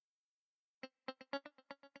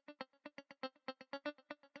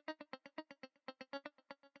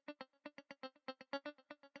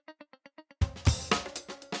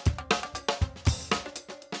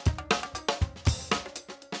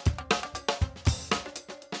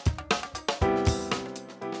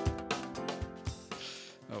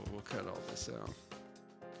So,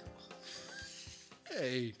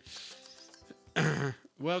 hey,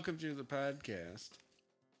 welcome to the podcast.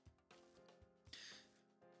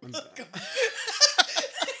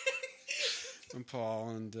 I'm Paul,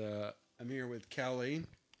 and I'm here with Kelly.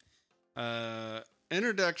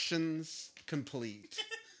 Introductions complete.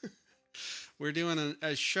 We're doing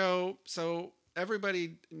a show, so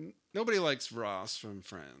nobody likes Ross from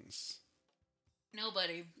Friends.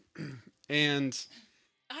 Nobody. And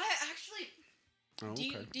I actually... Oh,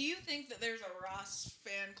 okay. Do you think that there's a Ross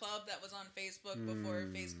fan club that was on Facebook before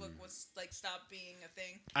Facebook was stopped being a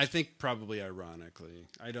thing? I think probably ironically.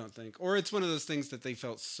 I don't think, or it's one of those things that they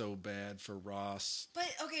felt so bad for Ross.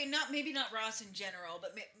 But okay, maybe not Ross in general,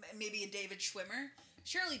 but maybe a David Schwimmer.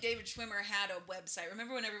 Surely David Schwimmer had a website.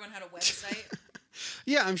 Remember when everyone had a website?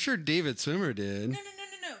 Yeah, I'm sure David Schwimmer did.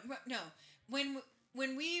 No.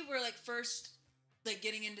 When we were first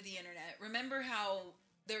getting into the internet, remember how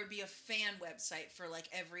there would be a fan website for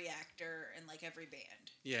every actor and every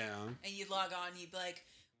band. Yeah. And you'd log on, you'd be like,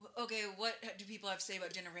 okay, what do people have to say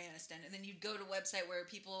about Jennifer Aniston? And then you'd go to a website where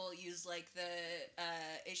people use the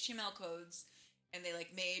HTML codes, and they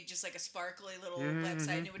made just a sparkly little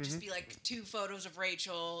website, and it would just be two photos of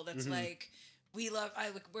Rachel. That's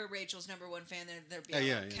we're Rachel's number one fan. There'd be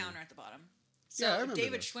a counter at the bottom. So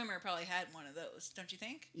David Schwimmer probably had one of those, don't you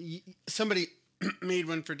think? Somebody made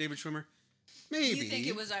one for David Schwimmer. Maybe. You think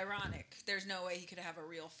it was ironic? There's no way he could have a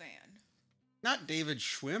real fan. Not David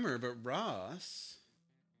Schwimmer, but Ross.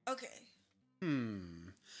 Okay.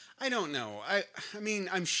 I don't know. I mean,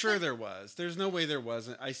 I'm sure there was. There's no way there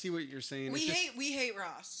wasn't. I see what you're saying. We hate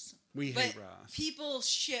Ross. We hate Ross. People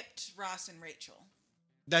shipped Ross and Rachel.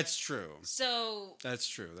 That's true. So that's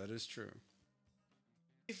true. That is true.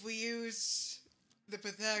 If we use the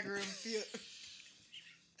Pythagorean theorem.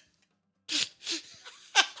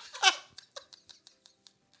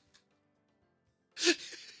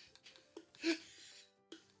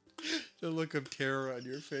 The look of terror on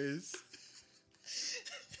your face.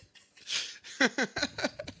 Then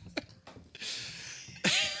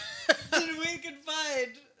we can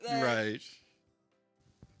find that right.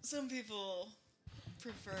 Some people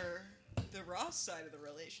prefer the Ross side of the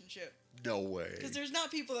relationship. No way. Because there's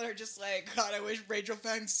not people that are just God, I wish Rachel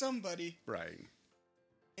found somebody. Right.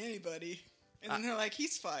 Anybody. And then they're like,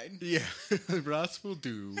 he's fine. Yeah, Ross will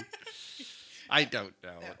do. I don't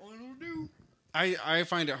know. That one will do. I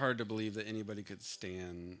find it hard to believe that anybody could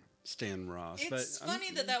stand Ross. It's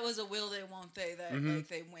funny that was a will they won't they that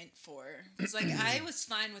they went for. It's I was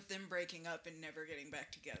fine with them breaking up and never getting back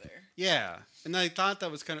together. Yeah, and I thought that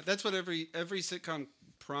was that's what every sitcom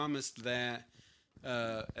promised that.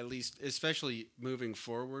 At least, especially moving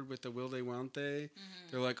forward with the will they won't they,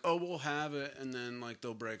 they're like, oh, we'll have it, and then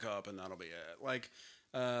they'll break up, and that'll be it.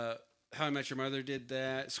 How I Met Your Mother did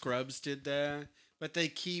that, Scrubs did that, but they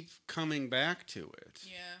keep coming back to it.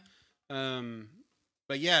 Yeah.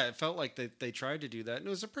 But yeah, it felt like they tried to do that, and it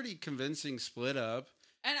was a pretty convincing split up.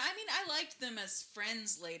 And I mean, I liked them as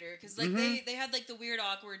friends later, because they had the weird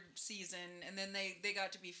awkward season, and then they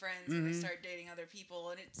got to be friends, and they started dating other people,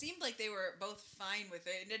 and it seemed like they were both fine with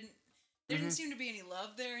it. There didn't seem to be any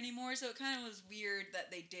love there anymore, so it kind of was weird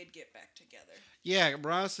that they did get back together. Yeah,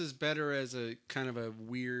 Ross is better as a kind of a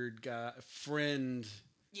weird guy, friend.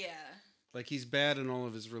 Yeah. He's bad in all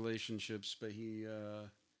of his relationships, but he...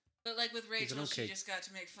 But with Rachel, she just got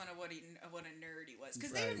to make fun of what a nerd he was.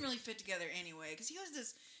 Because they didn't really fit together anyway. Because he was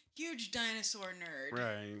this huge dinosaur nerd.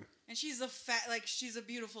 Right. And she's she's a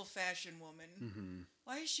beautiful fashion woman.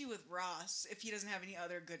 Why is she with Ross if he doesn't have any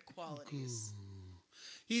other good qualities?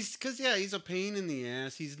 He's a pain in the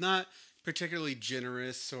ass. He's not particularly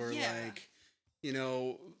generous or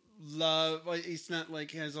love. He's not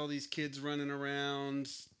has all these kids running around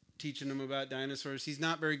teaching him about dinosaurs. He's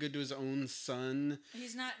not very good to his own son.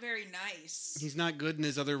 He's not very nice. He's not good in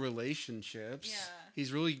his other relationships. Yeah.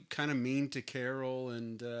 He's really kind of mean to Carol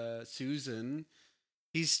and Susan.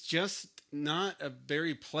 He's just not a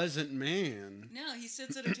very pleasant man. No, he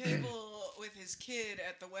sits at a table with his kid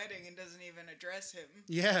at the wedding and doesn't even address him.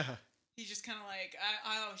 Yeah. He's just kind of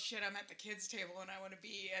oh shit, I'm at the kids' table and I want to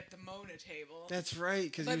be at the Mona table. That's right,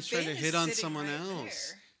 because he was trying to hit on someone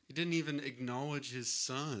else. There. He didn't even acknowledge his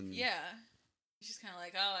son. Yeah. He's just kind of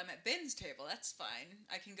oh, I'm at Ben's table. That's fine.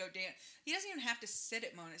 I can go dance. He doesn't even have to sit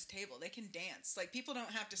at Mona's table. They can dance. People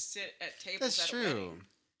don't have to sit at tables That's at true. a wedding.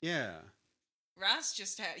 Yeah. Ross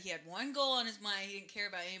he had one goal on his mind. He didn't care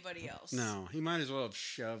about anybody else. No, he might as well have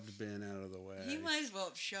shoved Ben out of the way. He might as well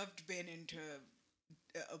have shoved Ben into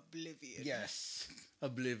oblivion. Yes.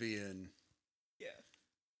 Oblivion. Yeah.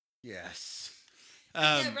 Yes.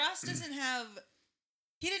 Ross doesn't have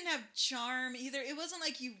He didn't have charm either. It wasn't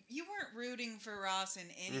like you weren't rooting for Ross in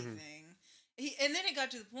anything. And then it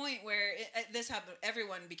got to the point where this happened.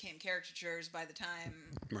 Everyone became caricatures by the time.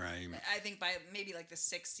 Right. I think by maybe like the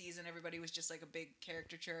 6th season, everybody was just like a big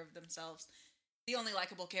caricature of themselves. The only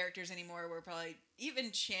likable characters anymore were probably,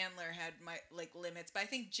 even Chandler had limits, but I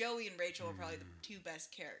think Joey and Rachel were probably the 2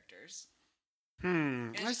 best characters.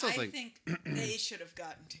 And I still think they should have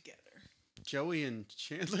gotten together. Joey and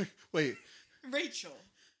Chandler. Wait. Rachel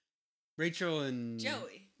and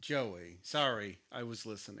Joey. Sorry, I was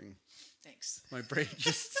listening. Thanks. My brain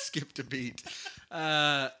just skipped a beat.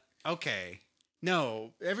 Okay.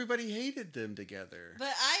 No, everybody hated them together.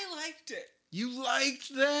 But I liked it. You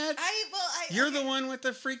liked that? You're the one with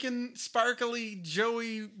the freaking sparkly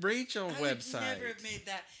Joey Rachel website. I would never have made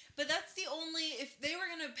that. But that's the only, if they were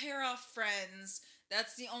going to pair off friends,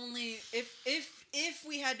 that's the only, if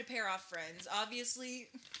we had to pair off friends, obviously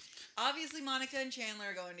Monica and Chandler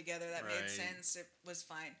are going together. That made sense. It was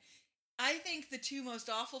fine. I think the 2 most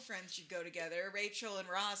awful friends should go together. Rachel and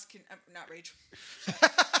Ross not Rachel.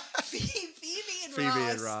 Phoebe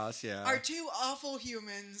and Ross yeah. are 2 awful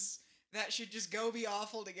humans that should just go be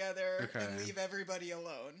awful together and leave everybody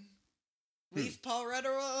alone. Leave Paul Rudd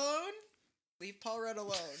alone. Leave Paul Rudd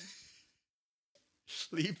alone.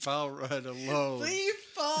 Leave Paul Rudd alone. Leave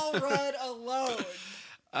Paul Rudd alone.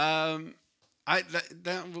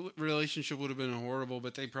 That relationship would have been horrible,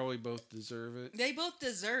 but they probably both deserve it. They both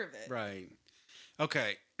deserve it. Right.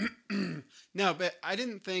 Okay. No, but I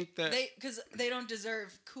didn't think that... Because they don't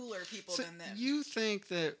deserve cooler people than them. You think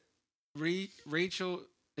that Rachel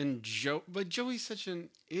and Joe... But Joey's such an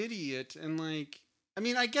idiot, and I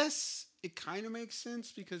guess it kind of makes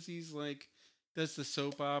sense because he's does the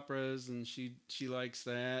soap operas and she likes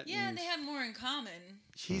that. Yeah, and they have more in common.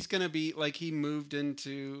 He's going to be he moved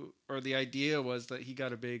into, or the idea was that he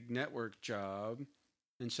got a big network job,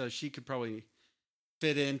 and so she could probably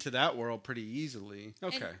fit into that world pretty easily.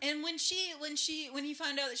 Okay. And when he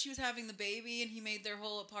found out that she was having the baby, and he made their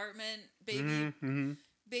whole apartment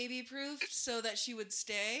baby proof so that she would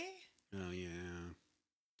stay. Oh yeah.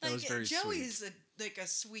 That was very Joey's sweet. a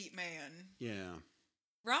sweet man. Yeah.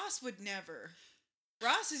 Ross would never.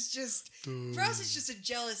 Ross is just a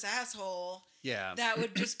jealous asshole. Yeah. That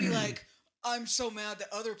would just be like, I'm so mad that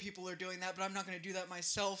other people are doing that, but I'm not going to do that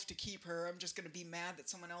myself to keep her. I'm just going to be mad that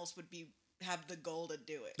someone else would have the goal to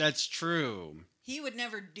do it. That's true. He would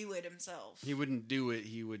never do it himself. He wouldn't do it.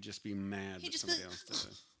 He would just be mad that somebody else did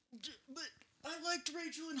it. But I liked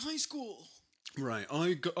Rachel in high school. Right.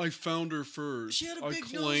 I found her first. She had a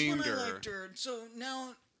big nose when I liked her. So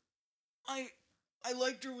now I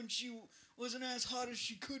liked her when she wasn't as hot as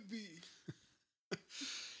she could be.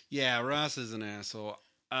 Yeah, Ross is an asshole.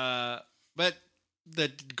 But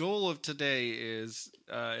the goal of today is,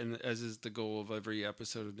 and as is the goal of every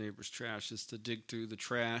episode of Neighbors Trash, is to dig through the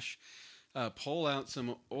trash, pull out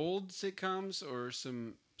some old sitcoms or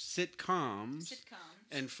some sitcoms,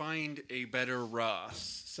 and find a better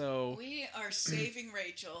Ross. So we are saving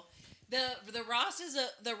Rachel. The Ross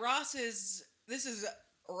is this is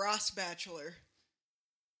Ross Bachelor.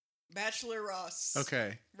 Bachelor Ross.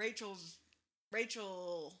 Okay. Rachel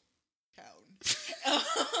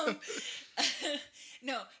Town.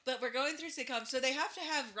 No, but we're going through sitcoms, so they have to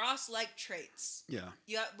have Ross-like traits. Yeah.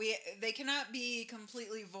 They cannot be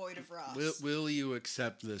completely void of Ross. Will you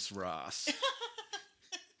accept this, Ross?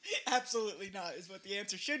 Absolutely not, is what the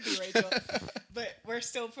answer should be, Rachel. But we're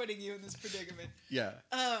still putting you in this predicament. Yeah.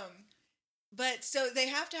 But so they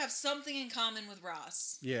have to have something in common with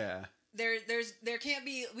Ross. Yeah. There can't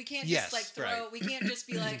be, we can't just we can't just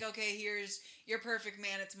be like, okay, here's your perfect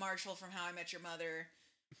man, it's Marshall from How I Met Your Mother.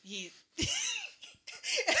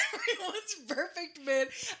 Everyone's perfect man.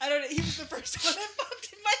 I don't know, he was the first one that popped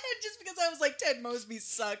in my head just because I was like, Ted Mosby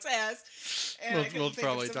sucks ass. And we'll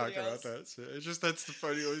probably talk about that. So it's just, that's the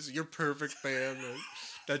funny always, your perfect man.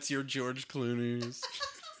 That's your George Clooney's.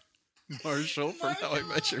 Marshall from How I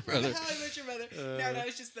Met Your Mother. How I Met Your Mother. No, that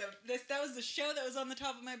was just that was the show that was on the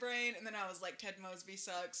top of my brain, and then I was like, Ted Mosby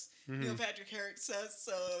sucks. Neil Patrick Harris sucks.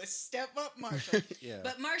 So step up, Marshall. Yeah.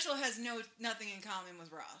 But Marshall has nothing in common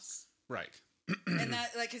with Ross. Right. And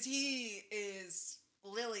that, because he is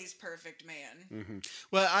Lily's perfect man. Mm-hmm.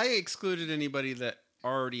 Well, I excluded anybody that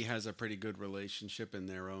already has a pretty good relationship in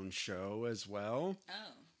their own show as well.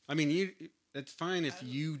 Oh. I mean, it's fine if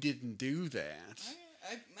you didn't do that.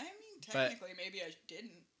 I mean, technically, maybe I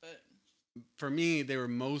didn't, but... For me, they were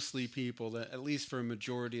mostly people that, at least for a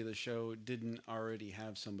majority of the show, didn't already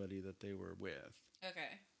have somebody that they were with.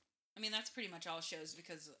 Okay. I mean, that's pretty much all shows,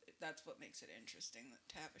 because that's what makes it interesting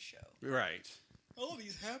to have a show. Right. All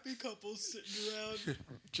these happy couples sitting around.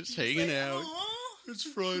 Just hanging out. Aww. It's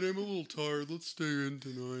Friday. I'm a little tired. Let's stay in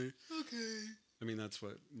tonight. Okay. I mean, that's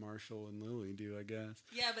what Marshall and Lily do, I guess.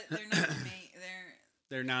 Yeah, but they're not the main.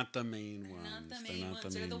 They're not the main They're ones. not the main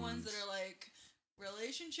ones. They're the ones that are like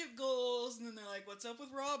relationship goals, and then they're like, "What's up with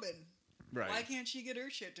Robin? right. Why can't she get her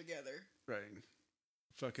shit together?" Right.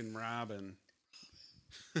 Fucking Robin.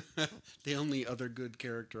 The only other good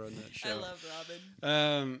character on that show. I love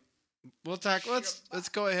Robin. We'll talk. Let's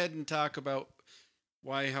go ahead and talk about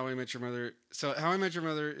why How I Met Your Mother. So How I Met Your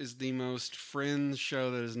Mother is the most Friends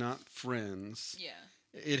show that is not Friends. Yeah.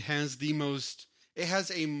 It has the most. It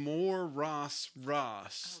has a more Ross.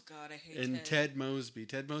 Oh God, I hate and Ted Mosby.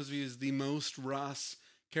 Ted Mosby is the most Ross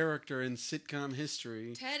character in sitcom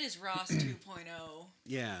history. Ted is Ross 2.0.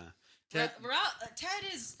 Yeah. Ted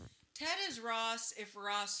is Ross if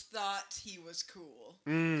Ross thought he was cool.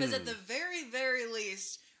 Mm. Because at the very, very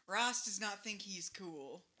least, Ross does not think he's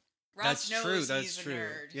cool. Ross That's knows true. he's That's a true.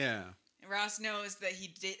 nerd. Yeah. Ross knows that he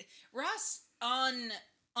did. Ross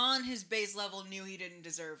on his base level knew he didn't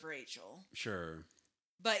deserve Rachel, Sure.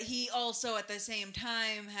 but he also at the same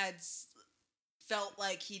time had felt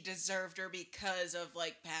like he deserved her because of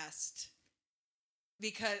like past.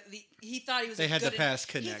 Because he thought he was. They had the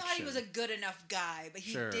past He connection. thought he was a good enough guy, but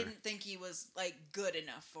he Sure. didn't think he was like good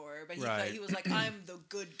enough for her. But he Right. thought he was like, I'm the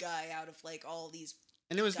good guy out of like all these.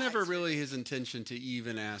 And it was guys never here. really his intention to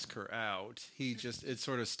even ask her out. He just he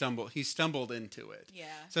stumbled into it. Yeah.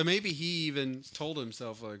 So maybe he even told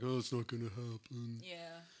himself like, "Oh, it's not going to happen."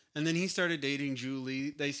 Yeah. And then he started dating Julie.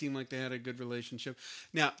 They seemed like they had a good relationship.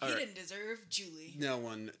 Now, He didn't deserve Julie. no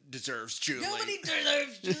one deserves Julie. Nobody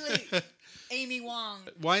deserves Julie. Amy Wong.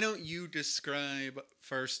 Why don't you describe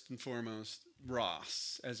first and foremost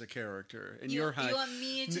Ross as a character in You your high? want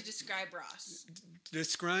me to describe Ross?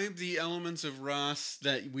 Describe the elements of Ross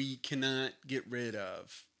that we cannot get rid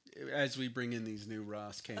of as we bring in these new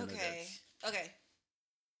Ross candidates. Okay.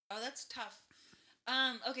 Oh, that's tough.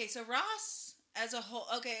 Okay, so Ross as a whole.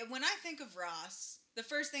 Okay, when I think of Ross, the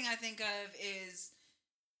first thing I think of is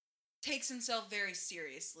takes himself very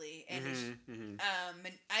seriously, and is,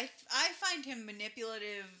 I find him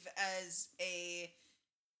manipulative as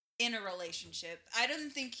in a relationship. I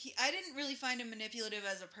didn't really find him manipulative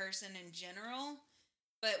as a person in general.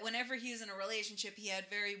 But whenever he was in a relationship, he had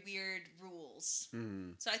very weird rules.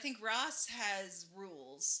 Mm-hmm. So I think Ross has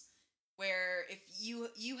rules where if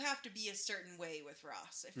you have to be a certain way with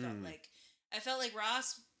Ross. I felt like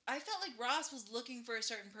Ross was looking for a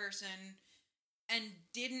certain person and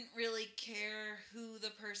didn't really care who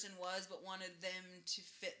the person was, but wanted them to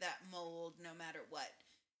fit that mold no matter what.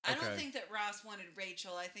 I don't think that Ross wanted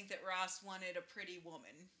Rachel. I think that Ross wanted a pretty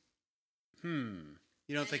woman.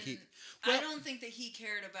 You don't think he... Well, I don't think that he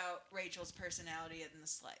cared about Rachel's personality in the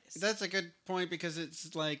slightest. That's a good point because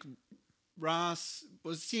it's like Ross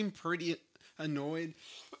seemed pretty annoyed.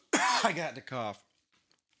 I got to cough.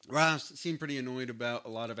 Ross seemed pretty annoyed about a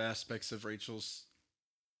lot of aspects of Rachel's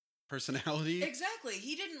personality. Exactly.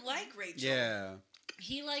 He didn't like Rachel. Yeah.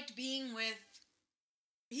 He liked being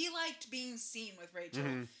seen with Rachel.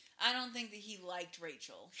 Mm-hmm. I don't think that he liked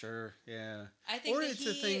Rachel. Sure, yeah. I think or it's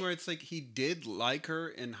a thing where it's like he did like her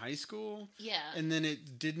in high school. Yeah. And then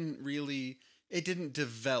it didn't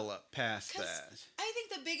develop past that. I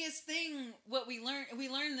think the biggest thing, what we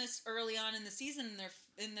learned this early on in the season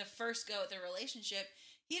in the first go at their relationship,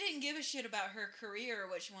 he didn't give a shit about her career or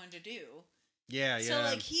what she wanted to do. Yeah, yeah. So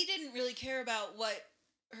like he didn't really care about what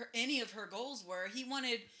any of her goals were. He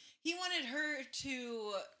wanted her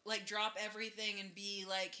to like drop everything and be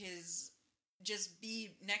like just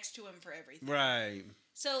be next to him for everything. Right.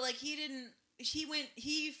 So like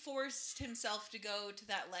he forced himself to go to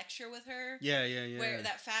that lecture with her. Yeah. Where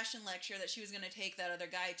that fashion lecture that she was going to take that other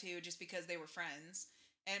guy to just because they were friends.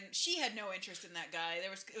 And she had no interest in that guy.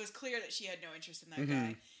 It was clear that she had no interest in that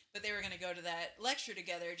guy. But they were going to go to that lecture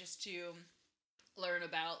together just to learn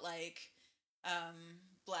about like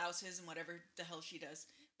blouses and whatever the hell she does.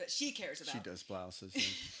 But she cares about. She does blouses.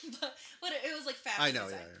 Yeah. but it was like fashion I know,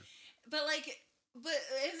 design. yeah. But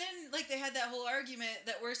and then like they had that whole argument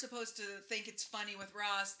that we're supposed to think it's funny with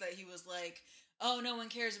Ross that he was like, oh, no one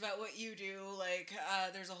cares about what you do. Like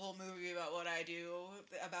there's a whole movie about what I do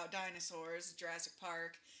about dinosaurs, Jurassic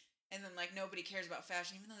Park. And then, like, nobody cares about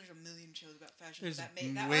fashion, even though there's a million shows about fashion. There's that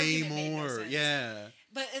way argument made no more, sense. yeah.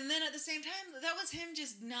 But, and then at the same time, that was him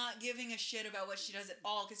just not giving a shit about what she does at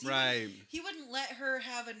all. Because he wouldn't let her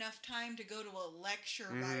have enough time to go to a lecture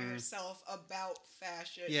by herself about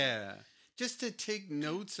fashion. Yeah. Just to take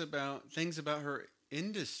notes about things about her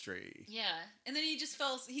industry. Yeah. And then he just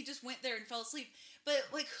went there and fell asleep. But,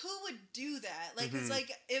 like, who would do that? Like, it's like,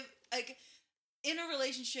 if, like, in a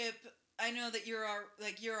relationship... I know that you're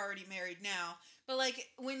already married now, but like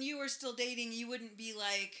when you were still dating, you wouldn't be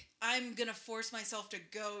like, I'm gonna force myself to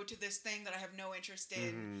go to this thing that I have no interest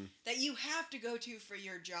in, that you have to go to for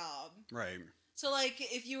your job. Right. So like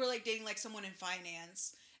if you were like dating like someone in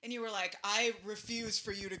finance and you were like, I refuse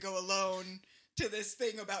for you to go alone to this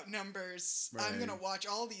thing about numbers. Right. I'm gonna watch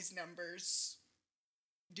all these numbers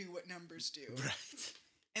do what numbers do. Right.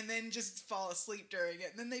 And then just fall asleep during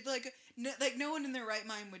it. And then they'd be like, no one in their right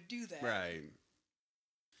mind would do that. Right.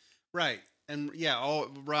 Right. And yeah,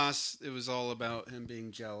 Ross, it was all about him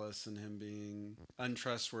being jealous and him being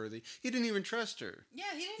untrustworthy. He didn't even trust her. Yeah,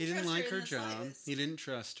 He didn't like her job. Slightest. He didn't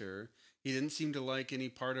trust her. He didn't seem to like any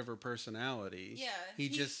part of her personality. Yeah.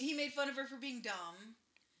 He made fun of her for being dumb.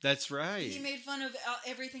 That's right. He made fun of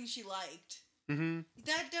everything she liked. Mm-hmm.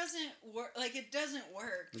 That doesn't work. Like, it doesn't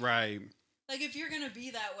work. Right. Like, if you're going to be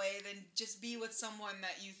that way, then just be with someone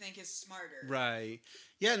that you think is smarter. Right.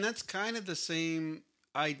 Yeah, and that's kind of the same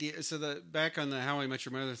idea. So back on the How I Met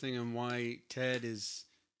Your Mother thing and why Ted is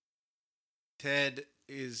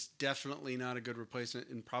definitely not a good replacement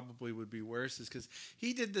and probably would be worse is because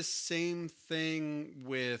he did the same thing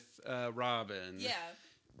with Robin. Yeah.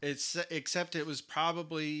 Except it was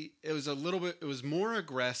more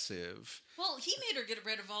aggressive. Well, he made her get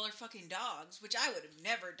rid of all her fucking dogs, which I would have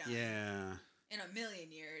never done. Yeah. In a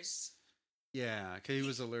million years. Yeah, because he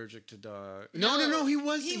was allergic to dogs. No, No, he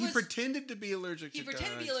wasn't. He pretended to be allergic to dogs. He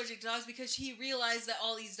pretended to be allergic to dogs because he realized that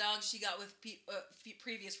all these dogs she got with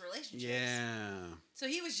previous relationships. Yeah. So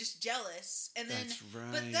he was just jealous. And then, that's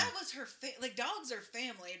right. But that was her, like, dogs are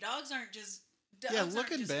family. Dogs aren't just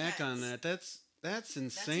looking back pets. on that, that's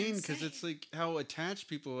insane because it's like how attached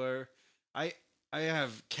people are. I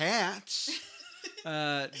have cats.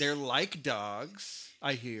 They're like dogs,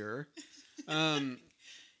 I hear.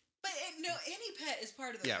 But no, any pet is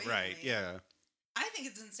part of the family. Yeah, right. Yeah. I think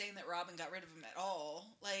it's insane that Robin got rid of him at all.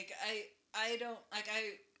 Like, I don't, like,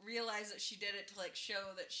 I realize that she did it to, like,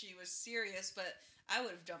 show that she was serious, but I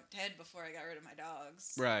would have dumped Ted before I got rid of my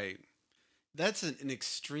dogs. Right. That's an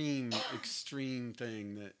extreme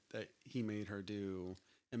thing that he made her do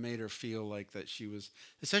and made her feel like that she was,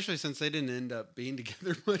 especially since they didn't end up being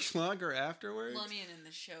together much longer afterwards. Well, I mean, in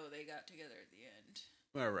the show, they got together at the end.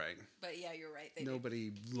 All right. But yeah, you're right.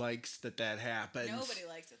 Nobody likes that happens. Nobody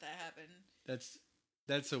likes that happened.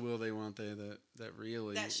 That's a will they won't they that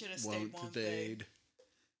really that should have stayed won't they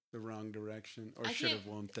the wrong direction or should have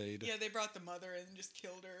won't they. Yeah, they brought the mother in and just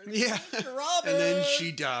killed her. Yeah, Robin. And then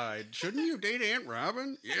she died. Shouldn't you date Aunt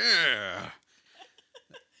Robin? Yeah.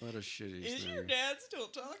 What a shitty thing. Is your dad still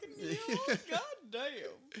talking to you? God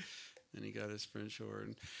damn. And he got his French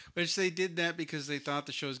horn, which they did that because they thought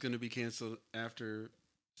the show was going to be canceled after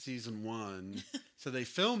season 1, so they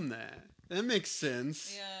filmed that. That makes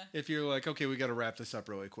sense. Yeah. If you're like, okay, we got to wrap this up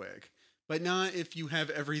really quick, but not if you have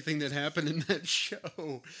everything that happened in that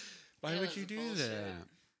show. Why would you do that?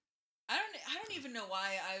 I don't even know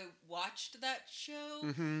why I watched that show.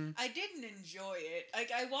 Mm-hmm. I didn't enjoy it.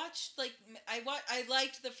 Like I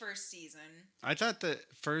liked the first season. I thought the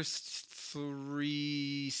first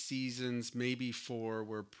 3 seasons, maybe 4,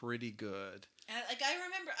 were pretty good. And I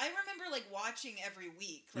remember like watching every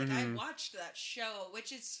week. Like I watched that show,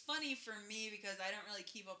 which is funny for me because I don't really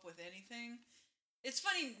keep up with anything. It's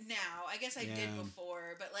funny now. I guess I did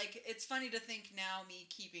before, but like it's funny to think now me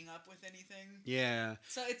keeping up with anything. Yeah.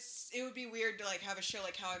 So it would be weird to like have a show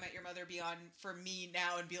like How I Met Your Mother be on for me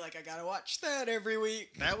now and be like I gotta watch that every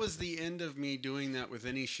week. That was the end of me doing that with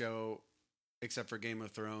any show except for Game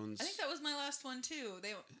of Thrones. I think that was my last one too.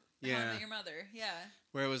 How I Met Your Mother. Yeah.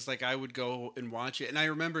 Where it was like I would go and watch it, and I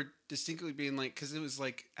remember distinctly being like, because it was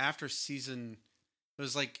like after season, it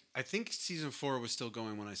was like I think season 4 was still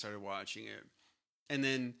going when I started watching it. And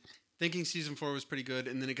then thinking season 4 was pretty good,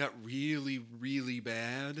 and then it got really, really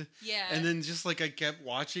bad. Yeah. And then just like I kept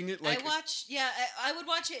watching it. Like I would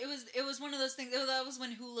watch it. It was one of those things. That was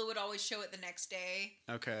when Hulu would always show it the next day.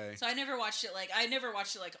 Okay. So I never watched it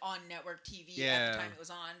on network TV at the time it was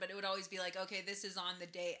on, but it would always be like, okay, this is on the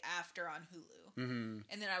day after on Hulu,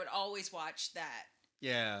 and then I would always watch that.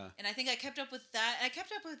 Yeah. And I think I kept up with that. I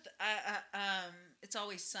kept up with It's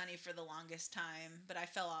Always Sunny for the longest time, but I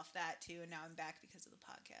fell off that too, and now I'm back because of the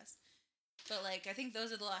podcast. But like, I think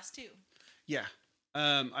those are the last 2. Yeah.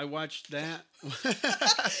 I watched that.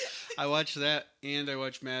 I watched that, and I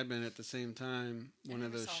watched Mad Men at the same time. One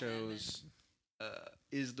of those shows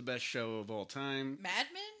is the best show of all time. Mad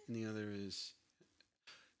Men? And the other is...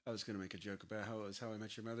 I was going to make a joke about how it was How I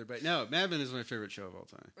Met Your Mother, but no, Mad Men is my favorite show of all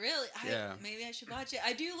time. Really? Yeah. Maybe I should watch it.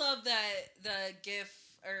 I do love that the GIF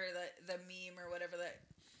or the meme or whatever that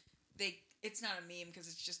it's not a meme because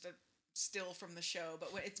it's just a still from the show,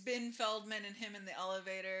 but when it's Ben Feldman and him in the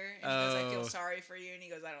elevator, and he goes, "I feel sorry for you," and he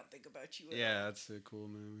goes, "I don't think about you at all." That's a cool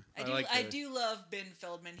movie. I do love Ben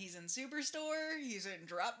Feldman. He's in Superstore. He's in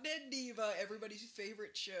Drop Dead Diva, everybody's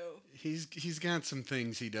favorite show. He's got some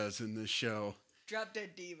things he does in this show. Drop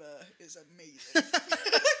Dead Diva is amazing.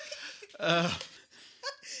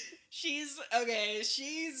 She's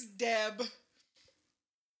Deb.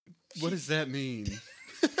 What does that mean?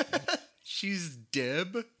 She's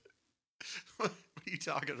Deb? What are you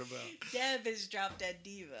talking about? Deb is Drop Dead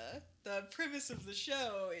Diva. The premise of the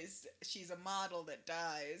show is she's a model that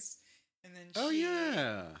dies, and then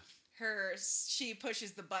she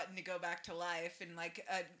pushes the button to go back to life, and like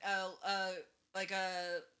a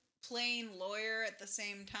plain lawyer at the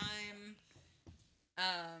same time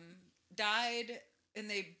died, and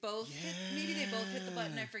they both maybe they both hit the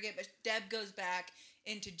button, I forget, but Deb goes back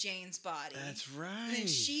into Jane's body. That's right. And then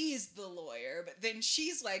she's the lawyer, but then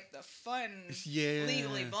she's like the fun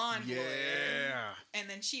Legally Blonde lawyer. And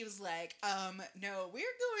then she was like, no, we're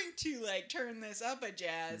going to like turn this up a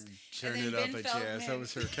jazz. Turn it up a jazz. That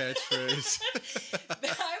was her catchphrase. I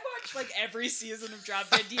watched like every season of Drop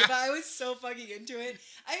Dead Diva. I was so fucking into it.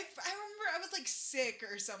 I remember I was like sick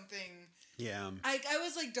or something. Yeah. I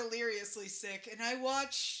was like deliriously sick, and I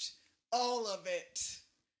watched all of it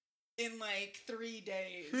in like 3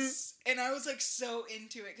 days. And I was like so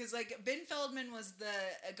into it because like Ben Feldman was the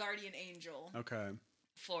guardian angel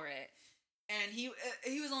for it, and he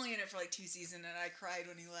was only in it for like 2 seasons, and I cried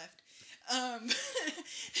when he left,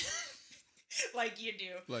 like you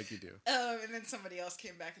do. And then somebody else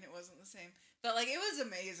came back and it wasn't the same, but like it was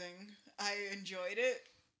amazing. I enjoyed it.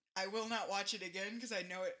 I will not watch it again because I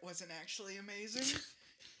know it wasn't actually amazing.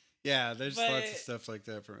 Yeah, there's lots of stuff like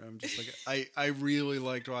that. I'm just like, I really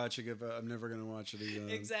liked watching it, but I'm never going to watch it again.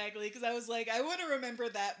 Exactly, because I was like, I want to remember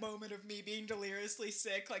that moment of me being deliriously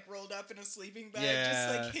sick, like rolled up in a sleeping bag, just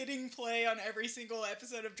like hitting play on every single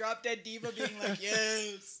episode of Drop Dead Diva, being like,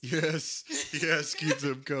 yes. yes, keep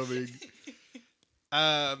them coming.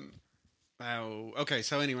 Okay,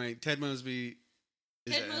 so anyway, Ted Mosby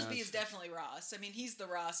is definitely Ross. I mean, he's the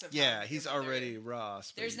Ross of he's already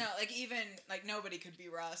Ross. There's no like even like nobody could be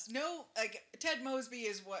Ross. No, like Ted Mosby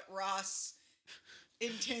is what Ross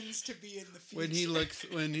intends to be in the future.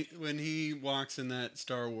 When he walks in that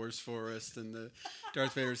Star Wars forest and the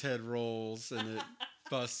Darth Vader's head rolls and it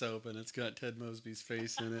busts open, it's got Ted Mosby's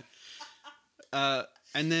face in it.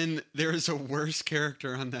 And then there's a worse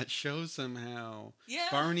character on that show somehow. Yeah.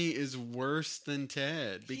 Barney is worse than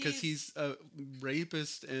Ted because he's a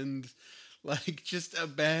rapist and like just a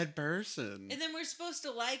bad person. And then we're supposed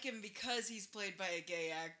to like him because he's played by a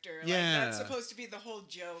gay actor. Like, yeah. That's supposed to be the whole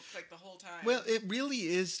joke, like the whole time. Well, it really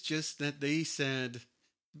is just that they said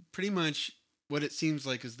pretty much what it seems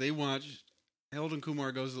like is they watch Harold and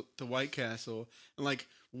Kumar Goes to White Castle and like,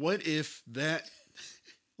 what if that,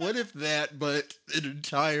 but an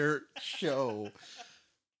entire show?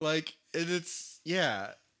 Like, and it's,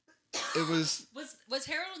 it was. Was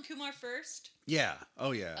Harold and Kumar first? Yeah.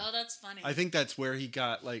 Oh, yeah. Oh, that's funny. I think that's where he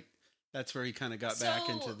got, like, that's where he kind of got back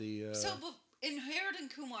into the. So, in Harold and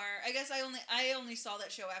Kumar, I guess I only saw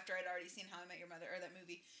that show after I'd already seen How I Met Your Mother, or that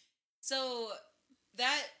movie. So,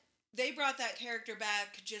 they brought that character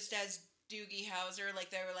back just as Doogie Howser, like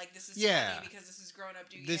they were like, this is funny because this is grown up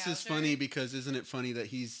Doogie Howser. This is funny because isn't it funny that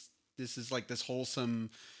this is like this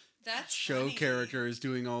wholesome show funny. Character is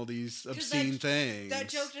doing all these obscene things. That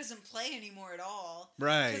joke doesn't play anymore at all.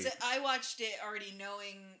 Right. Because I watched it already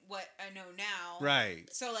knowing what I know now. Right.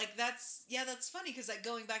 So like that's funny because like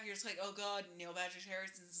going back you're just like, oh god, Neil Patrick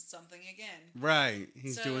Harrison's something again. Right.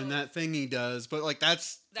 He's doing that thing he does, but like that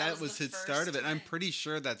was his start of it. Time. I'm pretty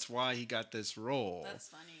sure that's why he got this role. That's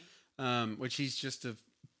funny. Which he's just a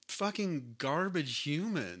fucking garbage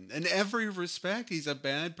human. In every respect, he's a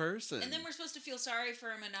bad person. And then we're supposed to feel sorry for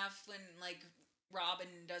him enough when, like, Robin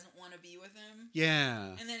doesn't want to be with him.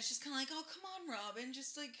 Yeah. And then it's just kind of like, oh, come on, Robin.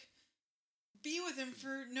 Just, like, be with him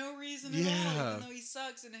for no reason at all. Even though he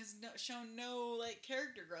sucks and has shown no, like,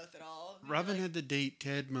 character growth at all. Robin had to date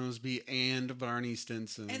Ted Mosby and Barney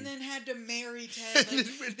Stinson. And then had to marry Ted. Like,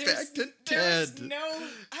 went back to Ted.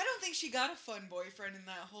 I don't think she got a fun boyfriend in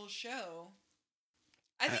that whole show.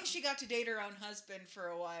 I think she got to date her own husband for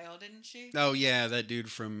a while, didn't she? Oh, yeah, that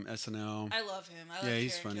dude from SNL. I love him. I love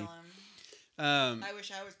he's Taran funny. Killam. I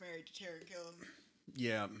wish I was married to Taran Killam.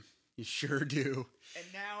 Yeah, you sure do. And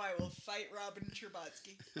now I will fight Robin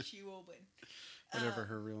Cherbatsky. She will win. Whatever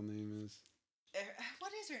her real name is.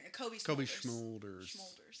 what is her name? Kobe Smulders.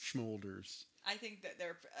 Kobe Schmolders. I think that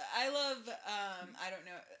they're. I love. I don't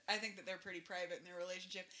know. I think that they're pretty private in their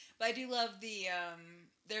relationship, but I do love the.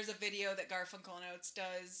 There's a video that Garfunkel and Oates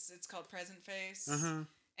does. It's called Present Face.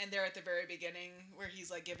 And they're at the very beginning where he's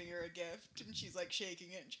like giving her a gift and she's like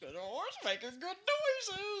shaking it and she goes, "Oh, it's making good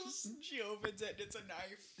noises." And she opens it and it's a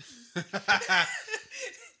knife.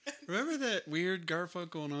 Remember that weird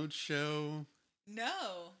Garfunkel and Oates show?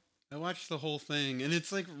 No. I watched the whole thing and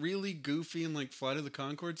it's like really goofy and like Flight of the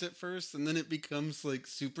Conchords at first and then it becomes like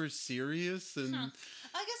super serious and... I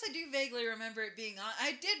guess I do vaguely remember it being on.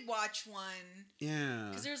 I did watch one. Yeah.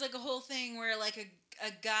 Because there was like a whole thing where like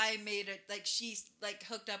a guy made it, like she like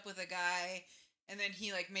hooked up with a guy and then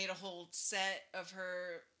he like made a whole set of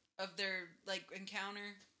their like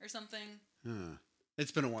encounter or something. Huh.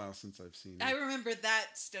 It's been a while since I've seen it. I remember that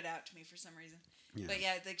stood out to me for some reason. Yeah. But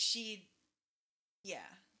yeah, like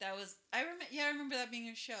that was, I remember that being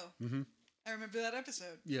a show. Mm-hmm. I remember that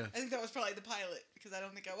episode. Yeah. I think that was probably the pilot because I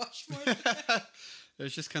don't think I watched more than that. It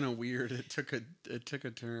was just kind of weird. It took a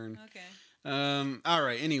turn. Okay. All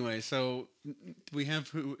right. Anyway, so we have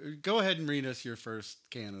who? Go ahead and read us your first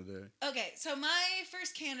candidate. Okay, so my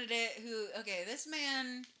first candidate, this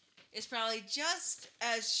man is probably just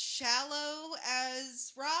as shallow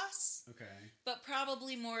as Ross, Okay. but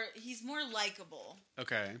probably he's more likable.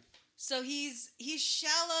 Okay. So he's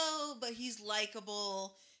shallow, but he's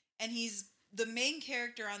likable, and he's the main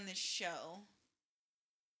character on this show.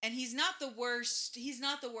 And he's not the worst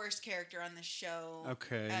character on this show.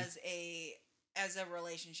 Okay. As a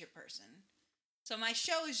relationship person. So my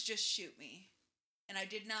show is Just Shoot Me. And I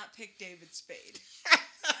did not pick David Spade.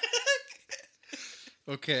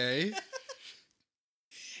 Okay.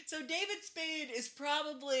 So David Spade is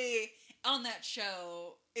probably on that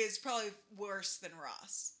show is probably worse than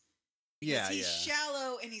Ross. Yeah, he's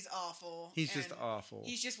shallow and he's awful. He's just awful.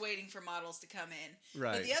 He's just waiting for models to come in.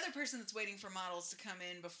 Right. But the other person that's waiting for models to come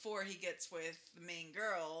in before he gets with the main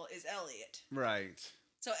girl is Elliot. Right.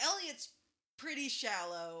 So Elliot's pretty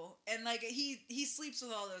shallow, and like he sleeps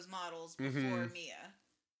with all those models before Mia.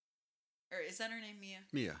 Or is that her name, Mia?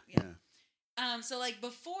 Mia. Yeah. So like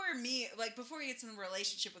before he gets in a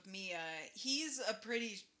relationship with Mia, he's a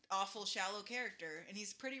pretty awful shallow character, and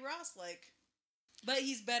he's pretty Ross-like. But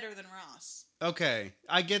he's better than Ross. Okay,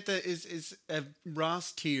 I get that. Is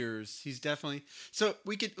Ross tiers? He's definitely. So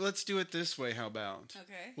let's do it this way. How about?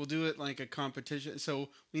 Okay. We'll do it like a competition. So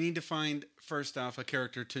we need to find first off a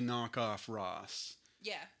character to knock off Ross.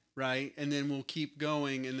 Yeah. Right, and then we'll keep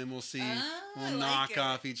going, and then we'll see. We'll knock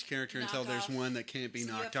off each character until there's one that can't be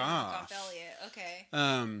knocked off. Knock off Elliot.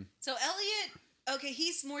 Okay. So Elliot. Okay,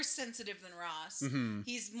 he's more sensitive than Ross. Mm-hmm.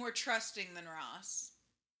 He's more trusting than Ross.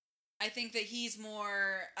 I think that he's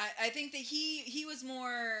more. I think that he was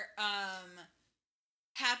more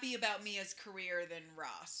happy about Mia's career than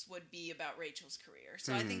Ross would be about Rachel's career.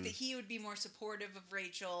 So I think that he would be more supportive of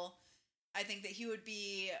Rachel. I think that he would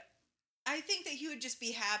be. I think that he would just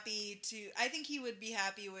be happy to. I think he would be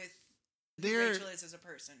happy with who Rachel is as a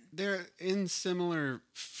person. They're in similar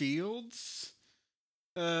fields.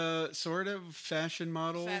 Sort of fashion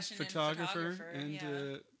model, photographer, and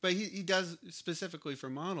yeah. But he does specifically for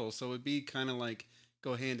models, so it'd be kind of like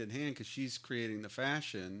go hand in hand because she's creating the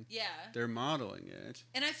fashion. Yeah, they're modeling it,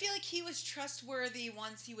 and I feel like he was trustworthy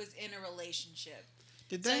once he was in a relationship.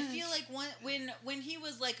 I feel like when he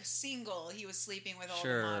was like single, he was sleeping with all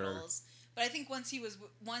Sure. the models. But I think once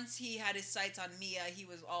he had his sights on Mia, he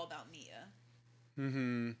was all about Mia.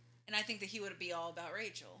 Mm-hmm. And I think that he would be all about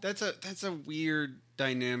Rachel. That's a weird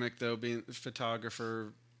dynamic though, being a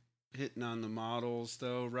photographer hitting on the models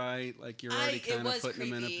though, right? Like you're already kind of putting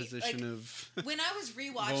them in a position of when I was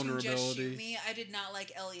rewatching Just Shoot Me, I did not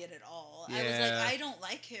like Elliot at all. Yeah. I was like, I don't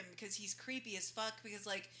like him because he's creepy as fuck. Because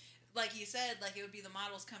like you said, like it would be the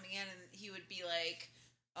models coming in and he would be like,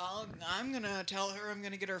 "Oh, I'm gonna tell her I'm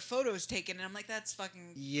gonna get her photos taken," and I'm like, that's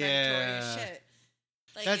fucking predatory as shit.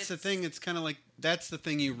 Like, that's the thing. It's kind of like that's the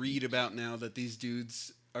thing you read about now that these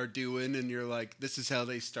dudes are doing, and you're like, this is how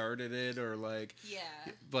they started it, or like,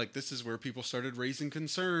 like this is where people started raising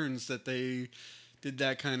concerns that they did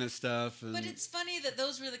that kind of stuff. And... But it's funny that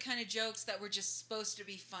those were the kind of jokes that were just supposed to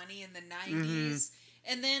be funny in the 90s,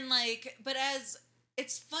 and then like, but as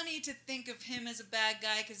it's funny to think of him as a bad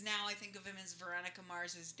guy because now I think of him as Veronica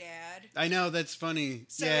Mars's dad. I know, that's funny.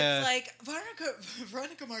 So it's like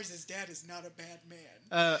Veronica Mars's dad is not a bad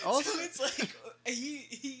man. Also, so it's like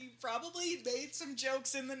he probably made some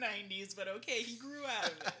jokes in the 90s, but okay, he grew out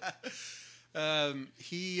of it.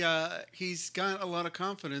 He's got a lot of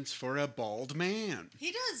confidence for a bald man.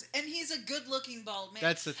 He does, and he's a good-looking bald man.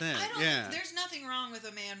 That's the thing. There's nothing wrong with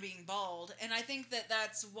a man being bald, and I think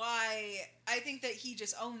that's why I think that he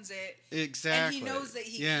just owns it. Exactly. And he knows that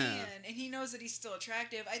he can, and he knows that he's still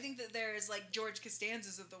attractive. I think that there's like George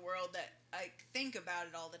Costanzas of the world that think about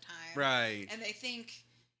it all the time. Right. And they think.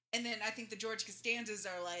 And then I think the George Costanzas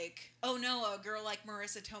are like, oh no, a girl like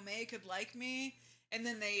Marissa Tomei could like me. And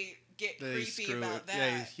then they get creepy about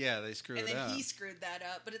that. They screw it up. And then he screwed that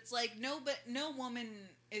up. But it's like, no woman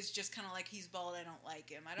is just kind of like, he's bald, I don't like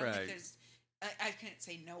him. I don't think there's, I can't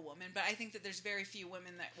say no woman, but I think that there's very few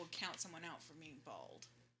women that will count someone out for being bald.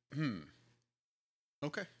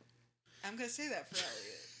 Okay. I'm going to say that for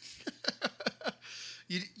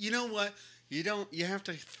Elliot. You know what? You have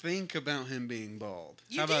to think about him being bald.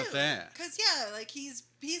 You How do, about that? Because like he's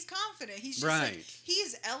confident. He's just like,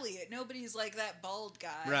 he's Elliot. Nobody's like that bald guy.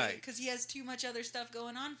 Right. Because he has too much other stuff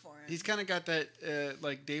going on for him. He's kind of got that,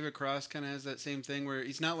 like David Cross kind of has that same thing where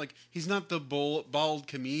he's not the bald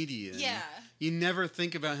comedian. Yeah. You never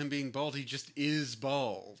think about him being bald. He just is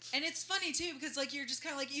bald. And it's funny too because like you're just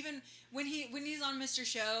kind of like even when he's on Mr.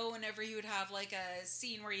 Show, whenever he would have like a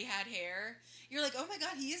scene where he had hair, you're like, oh my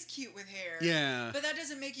god, he is cute with hair. Yeah. But that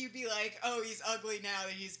doesn't make you be like, oh, he's ugly now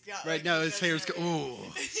that he's got. Right like, now, his hair's ooh.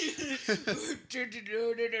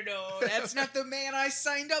 That's not the man I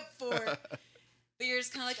signed up for. But you're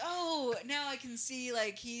just kind of like, oh, now I can see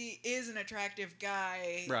like he is an attractive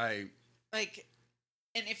guy. Right. Like.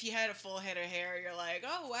 And if you had a full head of hair, you're like,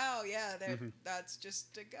 oh, wow, yeah, that's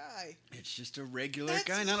just a guy. It's just a regular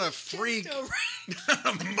guy, not a freak. Not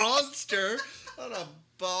a monster. Not a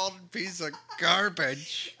bald piece of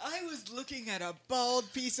garbage. I was looking at a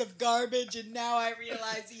bald piece of garbage, and now I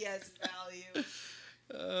realize he has value.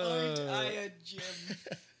 Aren't I a gem?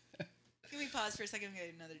 Can we pause for a second and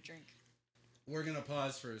get another drink? We're going to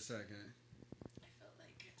pause for a second. I felt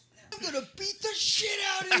like it. I'm going to beat the shit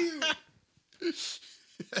out of you.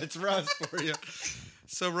 That's Ross for you.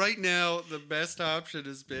 So right now, the best option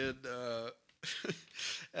has been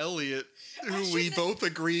Elliot, who we both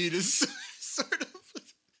agreed is sort of...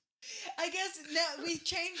 I guess now we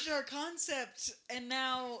changed our concept, and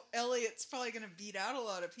now Elliot's probably going to beat out a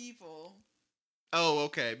lot of people. Oh,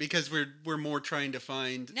 okay. Because we're more trying to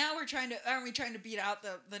find... Now aren't we trying to beat out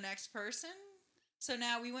the next person? So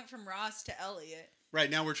now we went from Ross to Elliot.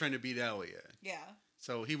 Right, now we're trying to beat Elliot. Yeah.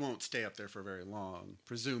 So he won't stay up there for very long,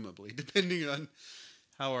 presumably, depending on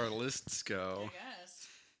how our lists go. I guess.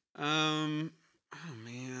 Oh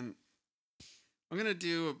man, I'm gonna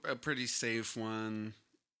do a pretty safe one,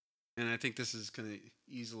 and I think this is gonna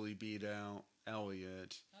easily beat out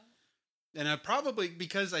Elliot. Oh. And I probably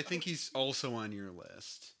because I think he's also on your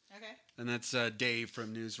list. Okay. And that's Dave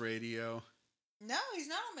from News Radio. No, he's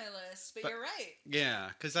not on my list, but you're right. Yeah,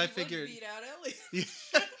 because I figured beat out Elliot.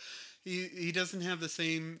 Yeah. He doesn't have the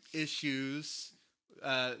same issues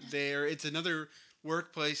there. It's another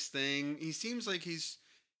workplace thing. He seems like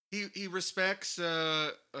he respects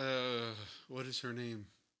what is her name?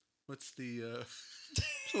 What's the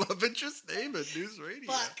love interest name at News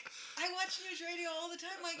Radio? Fuck. I watch News Radio all the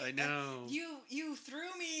time. Like I know. You threw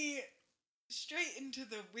me straight into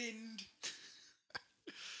the wind.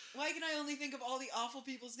 Why can I only think of all the awful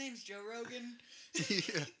people's names? Joe Rogan.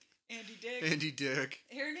 Yeah. Andy Dick.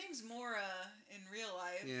 Her name's Maura in real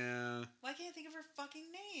life. Yeah. Why can't I think of her fucking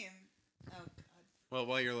name? Oh god. Well,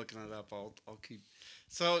 while you're looking it up, I'll keep.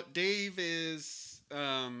 So Dave is,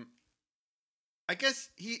 I guess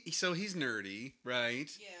he's nerdy, right?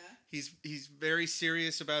 Yeah. He's very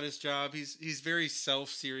serious about his job. He's very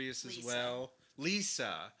self-serious as well.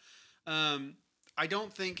 Lisa. I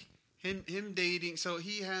don't think him dating. So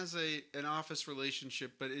he has an office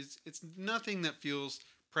relationship, but it's nothing that feels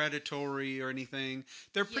predatory or anything.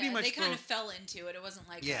 They're pretty much they kind of fell into it. It wasn't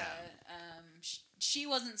like she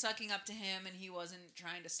wasn't sucking up to him and he wasn't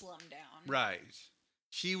trying to slow him down. Right.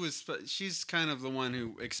 She's kind of the one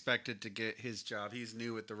who expected to get his job. He's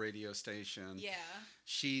new at the radio station. Yeah.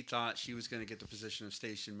 She thought she was going to get the position of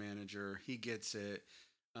station manager. He gets it.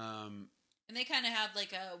 And they kind of have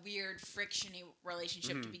like a weird frictiony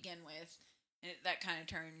relationship to begin with. And that kind of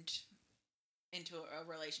turned into a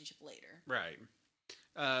relationship later. Right.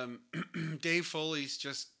 Dave Foley's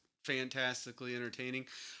just fantastically entertaining.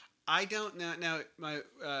 I don't know. Now, my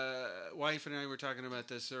wife and I were talking about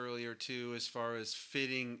this earlier, too, as far as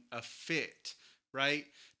fitting a fit, right?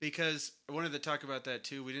 Because I wanted to talk about that,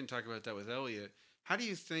 too. We didn't talk about that with Elliot. How do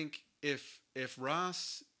you think if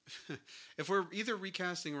Ross... if we're either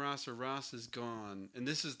recasting Ross or Ross is gone, and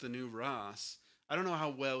this is the new Ross, I don't know how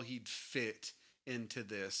well he'd fit into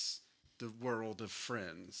this the world of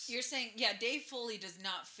Friends. You're saying, yeah, Dave Foley does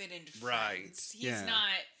not fit into Friends. Right. He's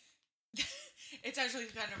not. It's actually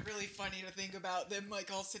kind of really funny to think about them like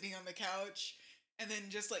all sitting on the couch and then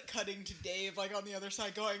just like cutting to Dave like on the other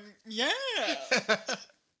side going, yeah.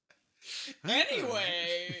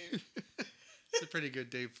 Anyway. It's a pretty good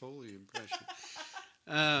Dave Foley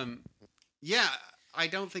impression. Yeah, I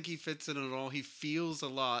don't think he fits in at all. He feels a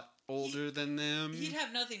lot older than them. He'd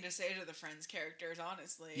have nothing to say to the Friends characters,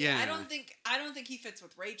 honestly. Yeah. I don't think he fits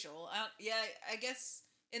with Rachel. I guess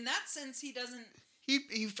in that sense he doesn't.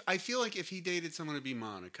 I feel like if he dated someone, it'd be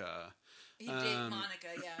Monica. He'd date Monica,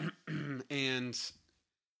 yeah. And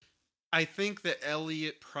I think that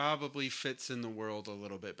Elliot probably fits in the world a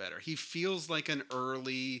little bit better. He feels like an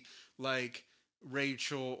early, like,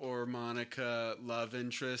 Rachel or Monica love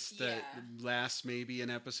interest that lasts maybe an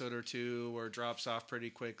episode or two or drops off pretty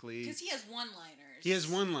quickly. Because he has one-liners. He has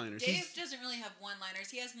one-liners. Dave doesn't really have one-liners.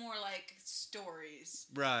 He has more like stories.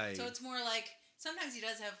 Right. So it's more like, sometimes he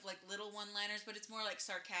does have like little one-liners, but it's more like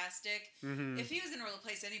sarcastic. Mm-hmm. If he was going to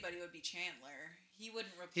replace anybody, it would be Chandler. He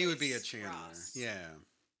wouldn't replace He would be a Chandler. Ross. Yeah.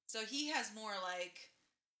 So he has more like,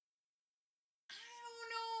 I don't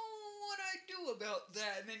know what I do about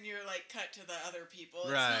that. And then you're like cut to the other people.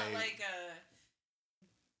 It's not like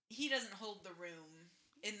he doesn't hold the room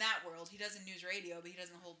in that world. He does in news radio, but he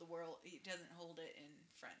doesn't hold the world. He doesn't hold it in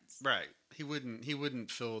Friends. Right. He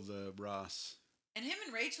wouldn't fill the Ross. And him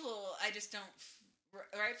and Rachel, I just don't.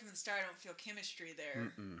 Right from the start, I don't feel chemistry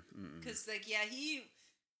there. Because like, yeah,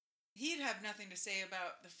 he'd have nothing to say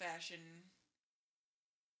about the fashion.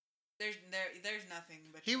 There's nothing.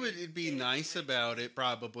 But He would be nice about it,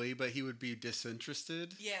 probably, but he would be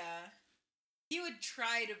disinterested. Yeah, he would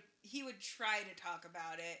try to talk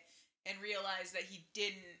about it and realize that he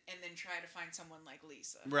didn't, and then try to find someone like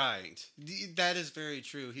Lisa. Right. That is very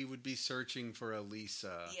true. He would be searching for a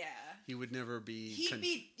Lisa. Yeah. He would never be. He'd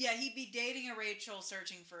be dating a Rachel,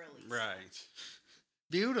 searching for a Lisa. Right.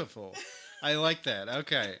 Beautiful. I like that.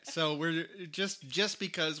 Okay, so we're just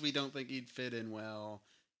because we don't think he'd fit in well.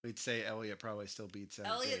 We'd say Elliot probably still beats out.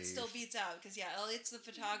 Elliot still beats out because Elliot's the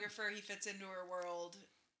photographer. He fits into her world,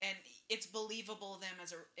 and it's believable them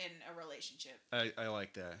in a relationship. I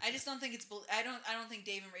like that. I just don't think it's. I don't think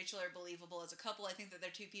Dave and Rachel are believable as a couple. I think that they're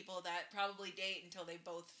two people that probably date until they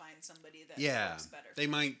both find somebody that works better. They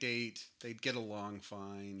might date. They'd get along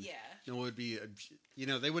fine. Yeah. No one would be.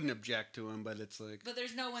 They wouldn't object to him, but it's like. But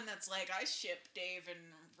there's no one that's like, I ship Dave and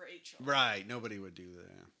Rachel. Right. Nobody would do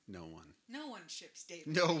that. No one. No one ships Dave.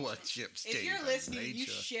 No one ships Dave. If you're listening, you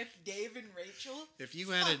ship Dave and Rachel. If you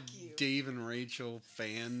had a Dave and Rachel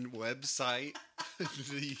fan website,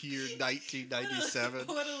 the year 1997.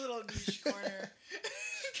 What a little niche corner.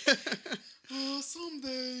 Well,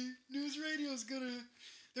 someday news radio's gonna.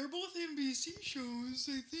 They're both NBC shows,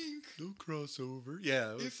 I think. No crossover.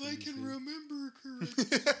 Yeah. If I can remember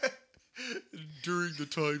correctly. During the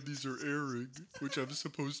time these are airing, which I'm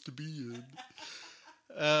supposed to be in.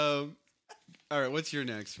 All right, what's your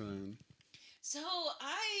next one? So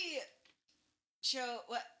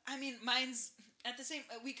mine's at the same.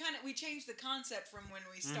 We changed the concept from when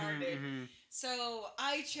we started. Mm-hmm. So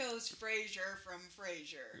I chose Frasier from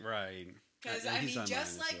Frasier. Right. Because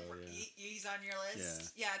just like he's on your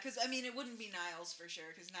list. Yeah. Because it wouldn't be Niles for sure.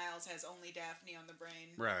 Because Niles has only Daphne on the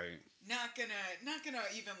brain. Right. Not gonna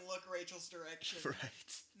even look Rachel's direction.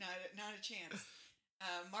 Right. Not a chance.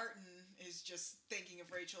 Martin is just thinking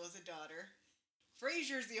of Rachel as a daughter.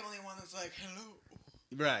 Frasier's the only one that's like, hello.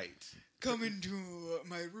 Right. Come into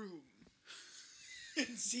my room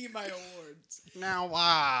and see my awards. Now,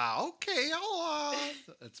 okay,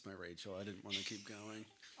 that's my Rachel. I didn't want to keep going.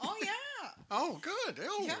 Oh, yeah. Oh, good.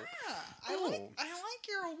 Oh. Yeah. I like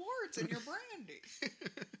your awards and your brandy.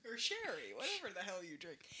 Or sherry, whatever the hell you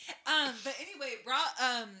drink. But anyway,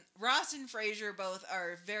 Ross and Frasier both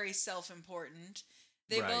are very self-important.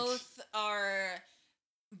 They both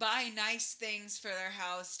buy nice things for their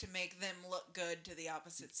house to make them look good to the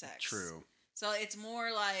opposite sex. True. So it's more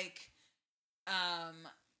like,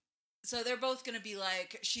 so they're both going to be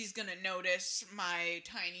like, she's going to notice my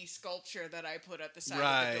tiny sculpture that I put at the side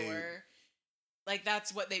of the door. Like,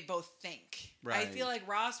 that's what they both think. Right. I feel like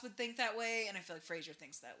Ross would think that way, and I feel like Frasier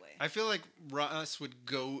thinks that way. I feel like Ross would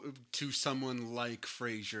go to someone like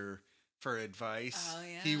Frasier for advice. Oh,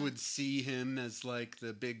 yeah. He would see him as, like,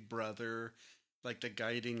 the big brother, like the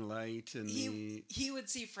guiding light. And he would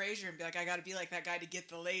see Frasier and be like, I got to be like that guy to get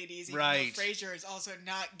the ladies. Even though Frasier is also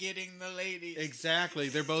not getting the ladies. Exactly.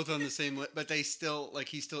 They're both on the same but they still,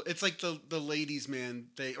 like, it's like the ladies' man,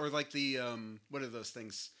 or like the, what are those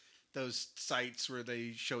things? Those sites where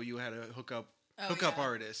they show you how to hook up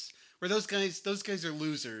artists, Where those guys are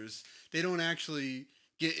losers. They don't actually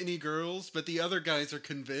get any girls, but the other guys are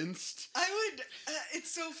convinced. I would. It's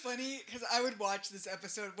so funny because I would watch this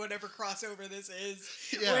episode, whatever crossover this is,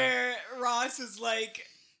 where Ross is like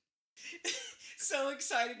so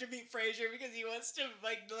excited to meet Frasier because he wants to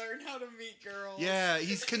like learn how to meet girls. Yeah,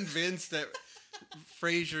 he's convinced that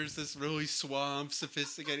Frasier's this really suave,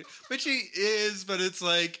 sophisticated, which he is, but it's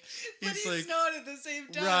like he's like not at the same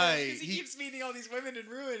time, right? Because he keeps meeting all these women and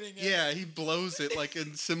ruining it. Yeah, he blows it like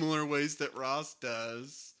in similar ways that Ross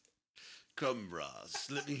does. Come, Ross,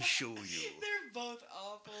 let me show you. They're both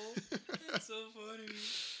awful. That's so funny.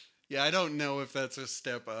 Yeah, I don't know if that's a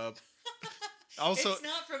step up. Also, it's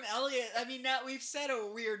not from Elliot. I mean, now we've set a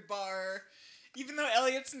weird bar. Even though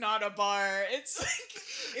Elliot's not a bar, it's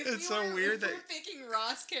like if we're picking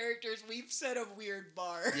Ross characters, we've set a weird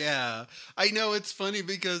bar. Yeah, I know it's funny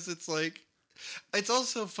because it's like it's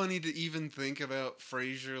also funny to even think about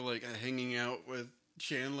Frasier like hanging out with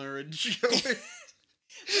Chandler and Joey.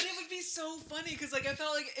 But it would be so funny because like I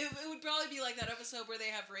felt like it would probably be like that episode where they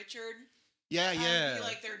have Richard. Yeah, yeah. Be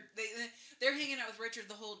like they're hanging out with Richard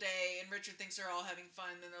the whole day, and Richard thinks they're all having fun.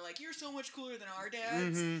 And they're like, "You're so much cooler than our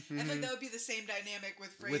dads." I feel like that would be the same dynamic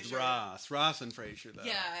with Frasier. With Ross and Frasier, though.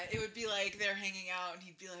 Yeah, it would be like they're hanging out, and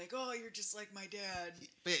he'd be like, "Oh, you're just like my dad."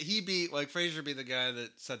 But he'd be like Frasier, be the guy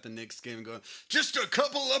that set the Knicks game and going, "Just a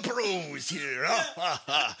couple of pros here."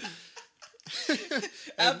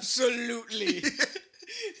 Absolutely.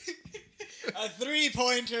 A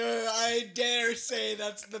 3-pointer, I dare say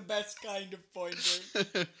that's the best kind of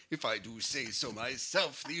pointer. If I do say so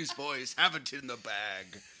myself, these boys have it in the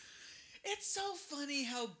bag. It's so funny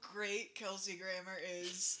how great Kelsey Grammer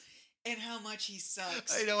is and how much he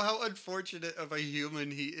sucks. I know how unfortunate of a human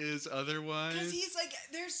he is otherwise. Because he's like,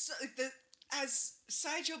 as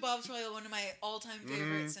Sideshow Bob's probably one of my all-time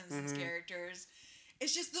favorite Simpsons characters.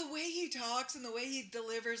 It's just the way he talks and the way he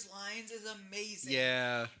delivers lines is amazing.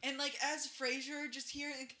 Yeah. And like as Frasier,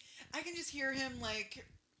 I can just hear him like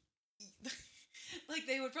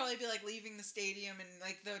they would probably be like leaving the stadium and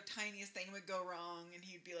like the tiniest thing would go wrong and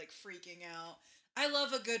he'd be like freaking out. I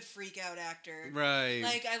love a good freak out actor. Right.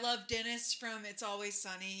 Like I love Dennis from It's Always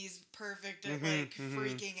Sunny. He's perfect at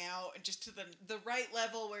freaking out and just to the right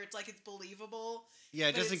level where it's like it's believable. Yeah,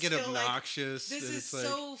 it doesn't get obnoxious. Like, this is like,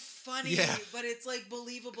 so funny, but it's like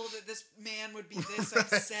believable that this man would be this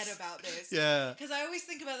upset about this. Yeah. Because I always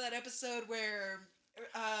think about that episode where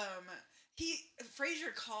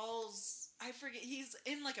Frasier calls, I forget, he's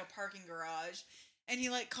in like a parking garage. And he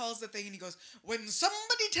like calls the thing and he goes, "When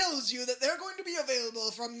somebody tells you that they're going to be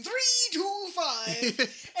available from 3 to 5."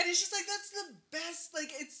 And it's just like, that's the best.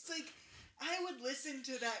 Like, it's like, I would listen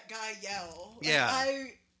to that guy yell. Like, yeah.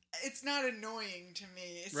 It's not annoying to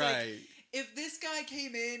me. It's right. like, if this guy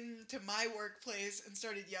came in to my workplace and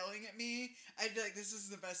started yelling at me, I'd be like, this is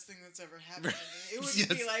the best thing that's ever happened to me. It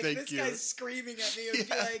wouldn't be like, this guy's screaming at me. It would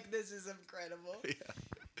be like, this is incredible.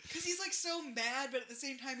 Because he's like so mad, but at the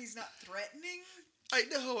same time, he's not threatening. I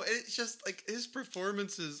know. It's just like his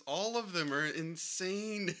performances, all of them are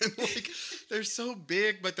insane. And like, they're so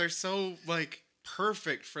big, but they're so like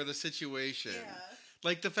perfect for the situation. Yeah.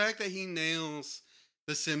 Like the fact that he nails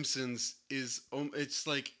The Simpsons is, it's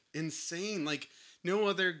like insane. Like no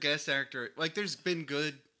other guest actor, like there's been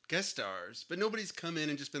good guest stars, but nobody's come in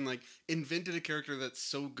and just been like invented a character that's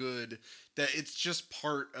so good that it's just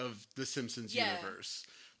part of the Simpsons universe.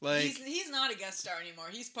 Like he's not a guest star anymore.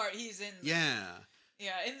 He's in. Yeah.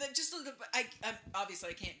 Yeah, and I obviously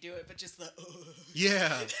I can't do it, but just the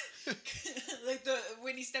yeah, like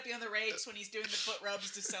when he's stepping on the rakes, when he's doing the foot rubs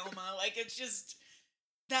to Selma, like it's just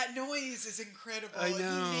that noise is incredible. I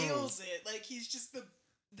know. He nails it. Like he's just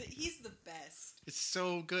he's the best. It's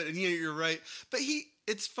so good, and yeah, you're right. But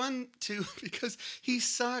it's fun too because he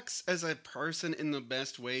sucks as a person in the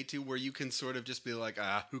best way too, where you can sort of just be like,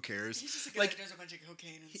 who cares? He's just a guy like, that does a bunch of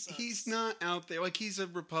cocaine and sucks. He's not out there like he's a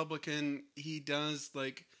Republican. He does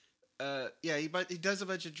like, he does a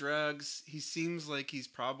bunch of drugs. He seems like he's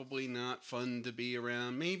probably not fun to be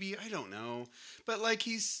around. Maybe I don't know, but like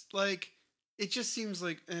he's like, it just seems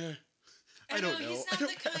like. I don't know. He's not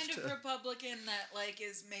the kind of Republican that like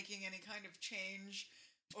is making any kind of change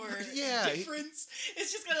or difference.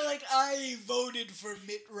 It's just kind of like, I voted for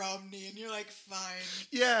Mitt Romney, and you're like, fine.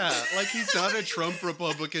 Yeah, like he's not a Trump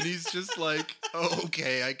Republican. He's just like, oh,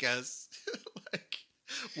 okay, I guess. Like,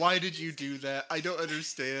 why did you do that? I don't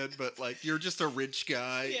understand, but like, you're just a rich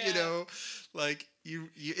guy, you know? Like,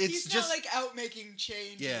 it's he's just not like out making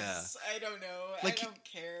changes. Yeah. I don't know. Like, I don't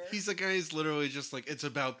care. He's a guy who's literally just like, it's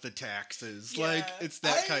about the taxes. Yeah. Like, it's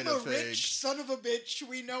that kind of thing. I'm a rich son of a bitch.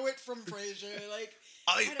 We know it from Frasier. Like,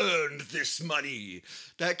 I earned this money.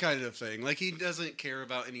 That kind of thing. Like, he doesn't care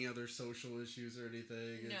about any other social issues or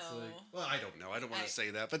anything. No. It's like, well, I don't know. I don't want to say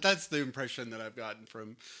that, but that's the impression that I've gotten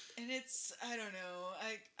from. And it's, I don't know.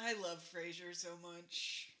 I love Frasier so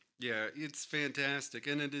much. Yeah, it's fantastic,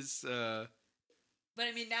 and it is. But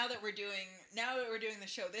I mean, now that we're doing the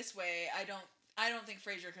show this way, I don't think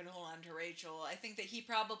Frasier could hold on to Rachel. I think that he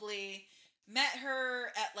probably met her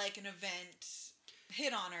at like an event,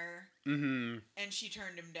 hit on her, and she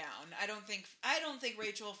turned him down. I don't think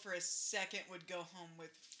Rachel for a second would go home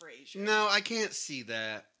with Frasier. No, I can't see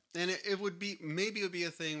that. And it would be, maybe it would be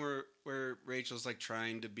a thing where Rachel's like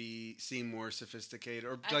trying to seem more sophisticated,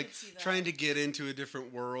 or like trying to get into a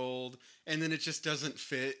different world, and then it just doesn't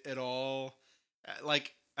fit at all.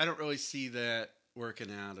 Like, I don't really see that working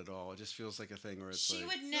out at all. It just feels like a thing where it's she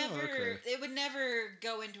like, would never. Oh, okay. It would never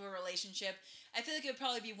go into a relationship. I feel like it would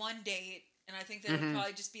probably be one date, and I think that it would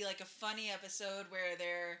probably just be like a funny episode where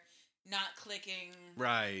they're not clicking,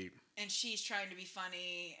 right? And she's trying to be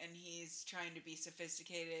funny, and he's trying to be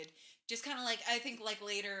sophisticated. Just kind of like, I think like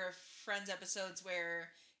later Friends episodes where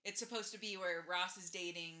it's supposed to be where Ross is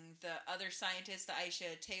dating the other scientist, the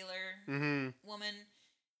Aisha Taylor woman.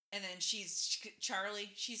 And then she's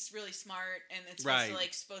Charlie. She's really smart, and it's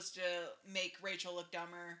supposed to make Rachel look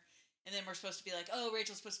dumber. And then we're supposed to be like, oh,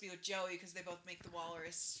 Rachel's supposed to be with Joey because they both make the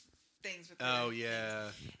walrus things with. Oh yeah.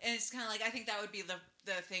 Things. And it's kind of like, I think that would be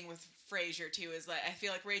the thing with Frasier too. Is like, I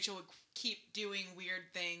feel like Rachel would keep doing weird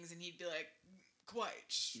things, and he'd be like,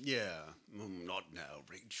 quiet. Yeah, not now,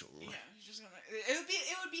 Rachel. Yeah, just gonna, it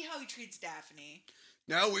would be how he treats Daphne.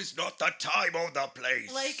 Now is not the time or the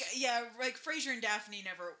place. Like, yeah, like Frasier and Daphne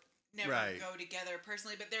never go together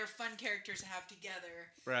personally, but they're fun characters to have together.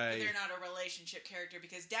 Right. But they're not a relationship character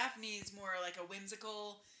because Daphne's more like a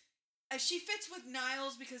whimsical. She fits with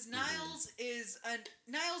Niles because Niles is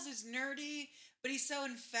nerdy, but he's so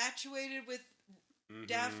infatuated with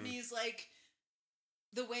Daphne's like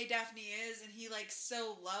the way Daphne is, and he like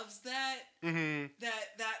so loves that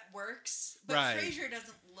that works. But Frasier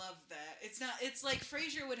doesn't love that. It's like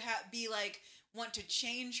Frasier would be like want to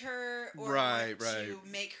change her or want to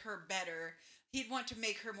make her better. He'd want to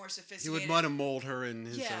make her more sophisticated. He would want to mold her in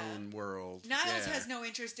his own world. Niles has no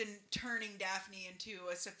interest in turning Daphne into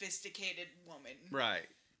a sophisticated woman. Right.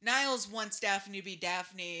 Niles wants Daphne to be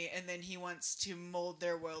Daphne, and then he wants to mold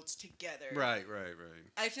their worlds together. Right.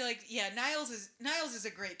 I feel like, Niles is a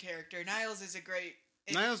great character. Niles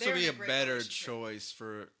would be a better choice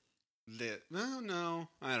for lit. No,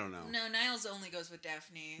 I don't know. No, Niles only goes with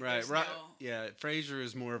Daphne. Right. Yeah, Frasier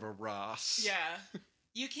is more of a Ross. Yeah.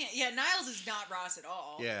 You can't. Yeah, Niles is not Ross at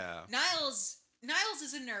all. Yeah. Niles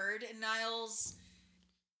is a nerd, and Niles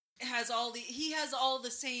has all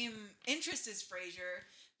the same interests as Frasier,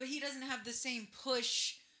 but he doesn't have the same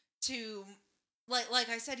push to like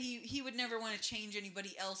I said, he would never want to change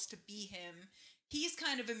anybody else to be him. He's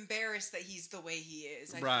kind of embarrassed that he's the way he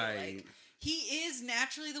is. I feel like he is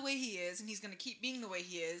naturally the way he is, and he's going to keep being the way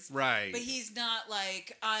he is. Right. But he's not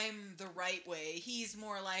like, I'm the right way. He's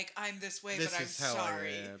more like, I'm this way, but I'm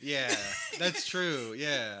sorry. Yeah, that's true.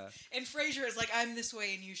 Yeah. And Frasier is like, I'm this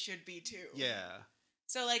way, and you should be too. Yeah.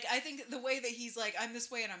 So, like, I think the way that he's like, I'm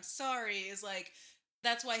this way, and I'm sorry, is like,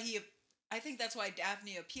 that's why I think that's why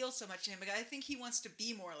Daphne appeals so much to him. Because I think he wants to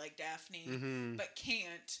be more like Daphne, but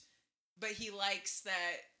can't. But he likes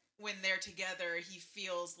that when they're together, he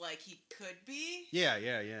feels like he could be. Yeah.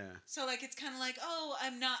 So like it's kind of like, oh,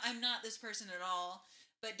 I'm not this person at all.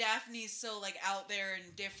 But Daphne's so like out there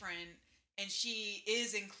and different, and she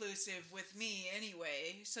is inclusive with me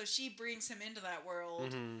anyway. So she brings him into that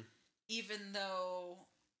world, even though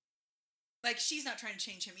like she's not trying to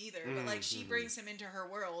change him either. But like she brings him into her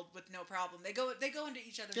world with no problem. They go into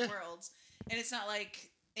each other's worlds, and it's not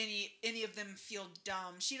like any of them feel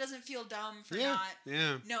dumb. She doesn't feel dumb for not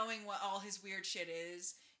knowing what all his weird shit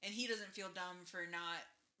is, and he doesn't feel dumb for not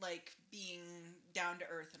like being down to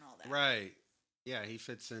earth and all that. Right. Yeah, he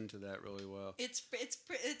fits into that really well. It's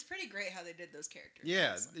pretty great how they did those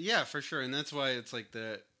characters. Yeah, for sure. And that's why it's like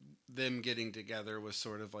them getting together was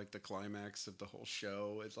sort of like the climax of the whole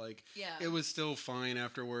show. It's like it was still fine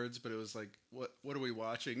afterwards, but it was like what are we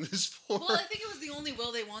watching this for? Well, I think it was the only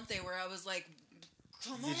Will They Won't They where I was like,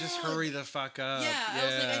 come on. You just hurry the fuck up. Yeah, I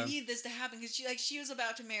was like, I need this to happen because she was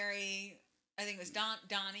about to marry, I think it was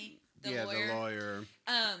Donnie, the lawyer. The lawyer.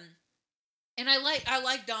 And I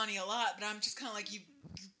like Donnie a lot, but I'm just kind of like, you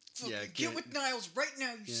get with Niles right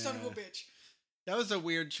now, you son of a bitch. That was a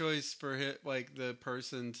weird choice for like the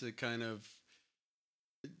person to kind of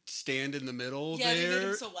stand in the middle Yeah, they made there.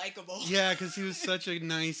 him so likable. Yeah, because he was such a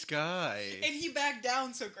nice guy. And he backed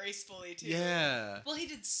down so gracefully, too. Yeah. Well, he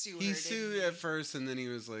did sue her, He didn't sued he? at first, and then he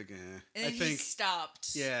was like, eh. And I then he think, stopped.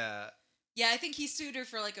 yeah. Yeah, I think he sued her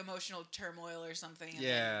for, like, emotional turmoil or something. And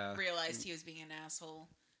Yeah. then realized he was being an asshole.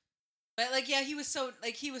 But, like, yeah, he was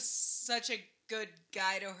such a good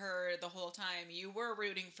guy to her the whole time. You were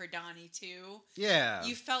rooting for Donnie, too. Yeah.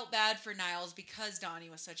 You felt bad for Niles because Donnie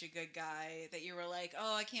was such a good guy that you were like,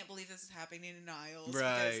 oh, I can't believe this is happening to Niles.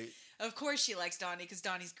 Right. Because of course she likes Donnie because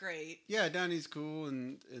Donnie's great. Yeah, Donnie's cool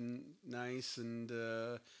and nice and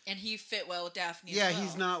he fit well with Daphne. yeah, as well.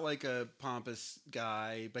 he's not like a pompous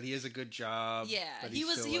guy, but he has a good job. Yeah, but he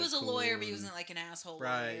was still, he like, was a cool lawyer, but he and- wasn't like an asshole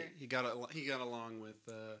right. lawyer. He got along with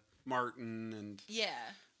Martin and Yeah,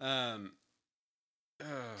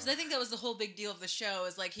 because I think that was the whole big deal of the show.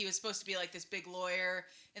 Is like he was supposed to be like this big lawyer,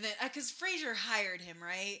 and then because Frasier hired him,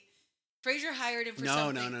 right? Frasier hired him for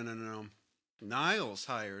something. No. Niles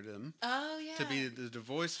hired him Oh yeah. to be the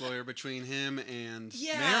divorce lawyer between him and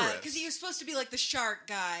Yeah, Maris. because he was supposed to be like the shark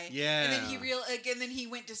guy. Yeah. And then he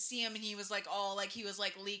went to see him, and he was like all like he was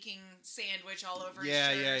like leaking sandwich all over yeah,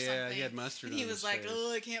 his shirt yeah, or yeah. something. He had mustard. And he on was his like, face.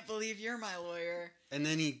 "Oh, I can't believe you're my lawyer." And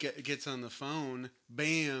then he gets on the phone.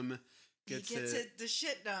 Bam. He gets the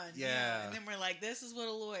shit done. Yeah. And then we're like, "This is what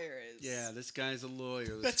a lawyer is." Yeah, this guy's a lawyer.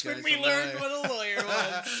 This That's when guy's we a learned lawyer. what a lawyer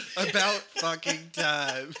was. About fucking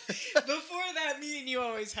time. Before that, me and you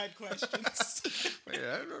always had questions. Wait,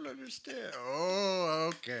 I don't understand.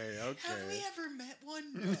 Oh, okay. Have we ever met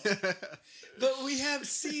one? No. But we have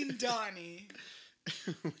seen Donnie.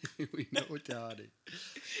 we know Donnie.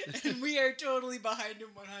 And we are totally behind him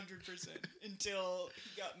 100% until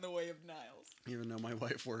he got in the way of Niles. Even though my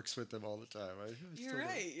wife works with them all the time. I You're still don't-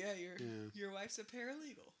 right. Yeah, your wife's a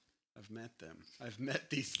paralegal. I've met them. I've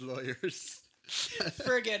met these lawyers.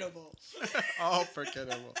 Forgettable. All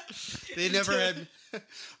forgettable. They never had.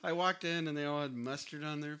 I walked in and they all had mustard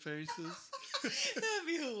on their faces. That'd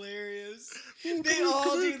be hilarious. Oh, They come on, all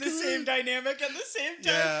come do on, the come same on. dynamic at the same time.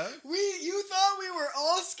 Yeah. You thought we were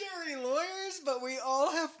all scary lawyers, but we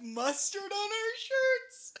all have mustard on our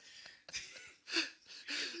shirts.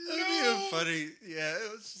 That'd be a funny. Yeah,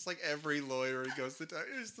 it was just like every lawyer he goes to talk.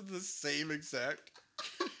 It's the same exact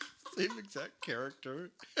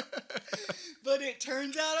character. But it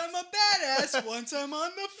turns out I'm a badass once I'm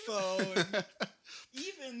on the phone.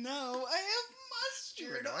 Even though I have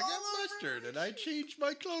mustard I all got over mustard my and I changed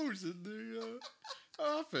my clothes in the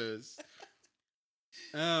office.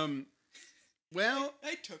 Well,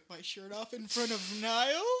 I took my shirt off in front of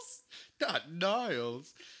Niles. not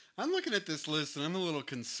Niles. I'm looking at this list and I'm a little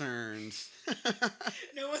concerned.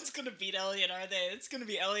 No one's gonna beat Elliot, are they? It's gonna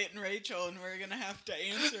be Elliot and Rachel, and we're gonna have to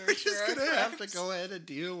answer. We're for just our gonna have to crimes. go ahead and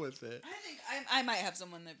deal with it. I think I might have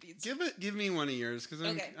someone that beats. Give me one of yours because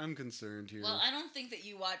Okay. I'm concerned here. Well, I don't think that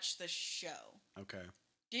you watched the show. Okay.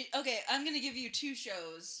 Okay, I'm gonna give you two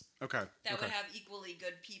shows Okay. that okay. would have equally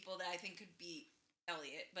good people that I think could beat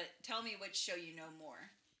Elliot. But tell me which show you know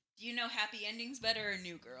more. Do you know Happy Endings better or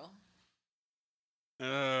New Girl?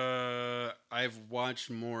 I've watched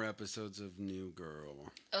more episodes of New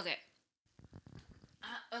Girl. Okay.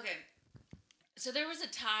 Okay. So there was a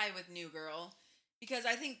tie with New Girl because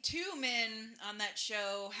I think two men on that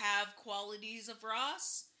show have qualities of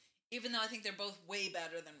Ross, even though I think they're both way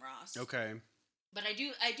better than Ross. Okay. But I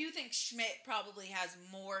do think Schmidt probably has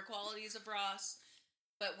more qualities of Ross,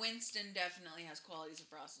 but Winston definitely has qualities of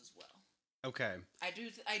Ross as well. Okay. I do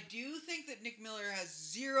think that Nick Miller has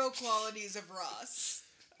zero qualities of Ross.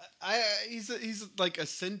 He's like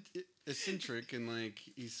eccentric and like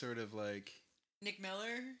he's sort of like Nick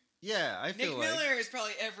Miller? yeah. I feel Nick like Miller is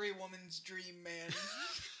probably every woman's dream man.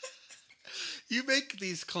 you make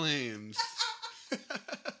these claims.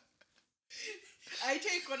 I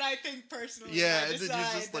take what I think personally. Yeah, I and then you're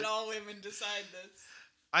decide just that like- all women decide this.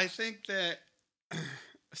 I think that.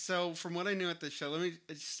 So from what I knew at the show, let me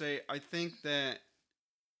just say I think that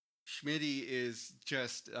Schmitty is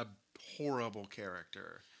just a horrible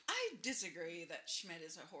character. I disagree that Schmidt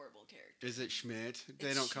is a horrible character. Is it Schmidt? They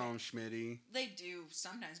It's don't call him Schmitty. They do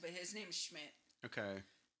sometimes, but his name is Schmidt. Okay.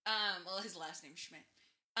 Well, his last name's Schmidt.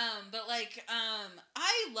 But like,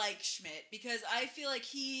 I like Schmidt because I feel like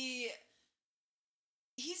he's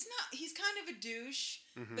kind of a douche,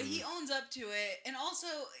 but he owns up to it, and also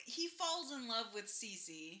he falls in love with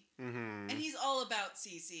Cece, and he's all about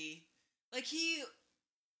Cece. Like he's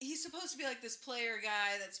supposed to be like this player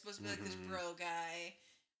guy that's supposed to be like this bro guy,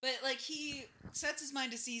 but like he sets his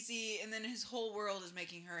mind to Cece, and then his whole world is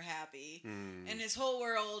making her happy, and his whole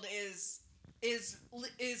world is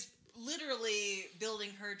literally building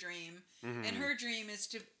her dream, and her dream is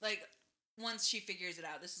to like once she figures it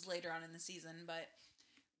out. This is later on in the season, but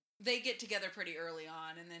they get together pretty early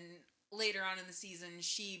on, and then later on in the season,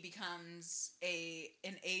 she becomes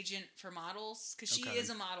an agent for models because she is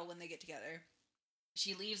a model when they get together.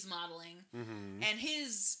 She leaves modeling, and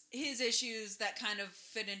his issues that kind of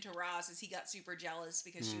fit into Ross is he got super jealous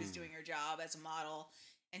because she was doing her job as a model,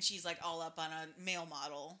 and she's like all up on a male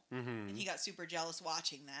model, and he got super jealous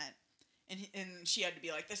watching that, and she had to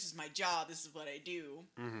be like, "This is my job. This is what I do."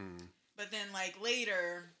 But then like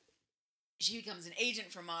later, she becomes an agent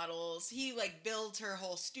for models. He like builds her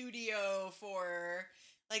whole studio for her.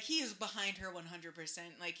 Like, he is behind her 100%.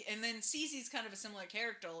 Like, and then Cece's kind of a similar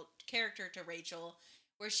character to Rachel,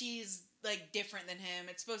 where she's like different than him.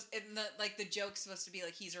 It's supposed, and the joke's supposed to be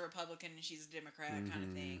like he's a Republican and she's a Democrat kind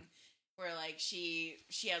of thing, where like she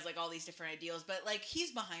has like all these different ideals, but like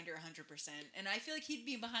he's behind her 100%, and I feel like he'd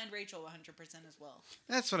be behind Rachel 100% as well.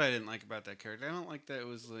 That's what I didn't like about that character. I don't like that it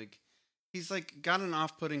was like. He's, like, got an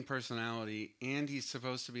off-putting personality, and he's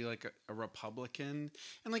supposed to be, like, a Republican.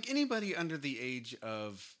 And, like, anybody under the age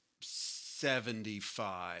of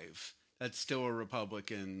 75 that's still a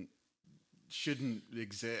Republican shouldn't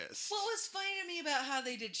exist. What was funny to me about how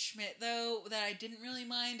they did Schmidt, though, that I didn't really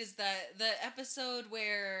mind, is that the episode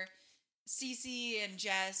where Cece and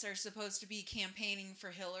Jess are supposed to be campaigning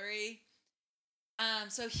for Hillary.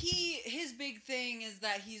 So his big thing is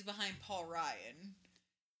that he's behind Paul Ryan.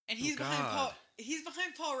 And he's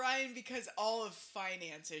behind Paul Ryan because all of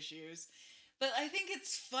finance issues. But I think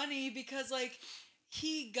it's funny because like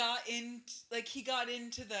he got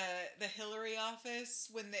into the Hillary office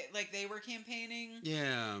when they were campaigning.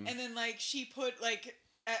 Yeah. And then like she put like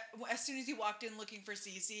as soon as he walked in looking for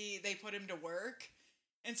Cece, they put him to work.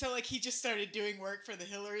 And so like he just started doing work for the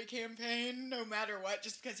Hillary campaign no matter what,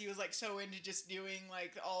 just because he was like so into just doing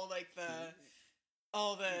like all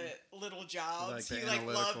the little jobs. Like he like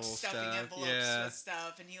loved stuffing stuff. envelopes with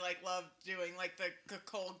stuff, and he like loved doing like the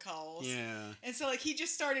cold calls. Yeah. And so like he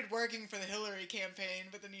just started working for the Hillary campaign,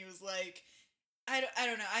 but then he was like, I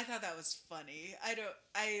don't know. I thought that was funny.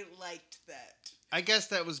 I liked that. I guess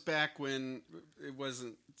that was back when it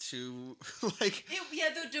wasn't too like.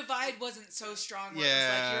 The divide wasn't so strong. Where it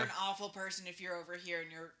was like you're an awful person if you're over here, and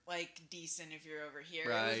you're like decent if you're over here.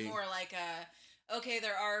 Right. It was more like okay,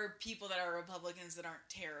 there are people that are Republicans that aren't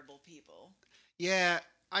terrible people. Yeah,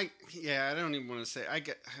 I don't even want to say.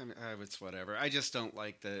 It's whatever. I just don't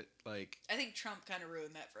like that. Like, I think Trump kind of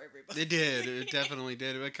ruined that for everybody. It did. It definitely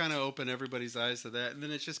did. It kind of opened everybody's eyes to that, and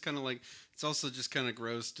then it's just kind of like it's also just kind of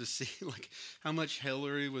gross to see like how much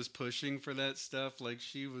Hillary was pushing for that stuff. Like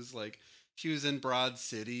she was in Broad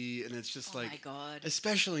City, and it's just like, oh my God.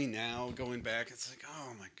 Especially now going back, it's like,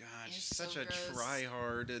 oh my God, she's such a gross.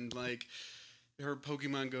 tryhard, and like. Her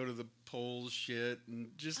Pokemon go to the polls shit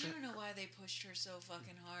and just I don't know why they pushed her so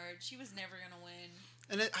fucking hard. She was never gonna win.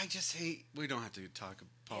 And I just hate we don't have to talk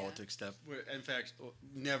politics stuff. In fact,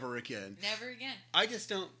 never again. Never again. I just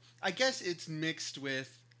don't I guess it's mixed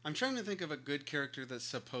with I'm trying to think of a good character that's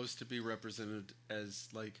supposed to be represented as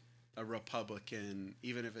like a Republican,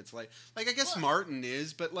 even if it's like I guess Martin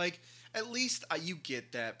is, but like at least you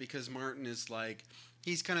get that because Martin is like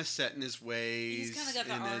he's kind of set in his ways. He's kind of got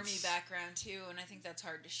the army background too, and I think that's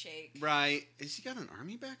hard to shake. Right? Has he got an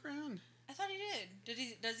army background? I thought he did.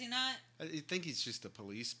 Does he not? I think he's just a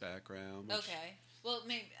police background. Okay. Well,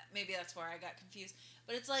 maybe that's where I got confused.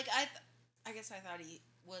 But it's like I guess I thought he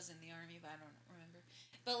was in the army, but I don't remember.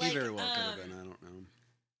 But like he very well could have been. I don't know.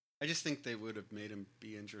 I just think they would have made him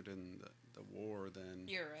be injured in the war. Then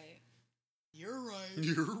you're right. You're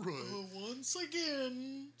right. Once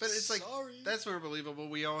again. But it's like, that's more believable.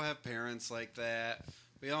 We all have parents like that.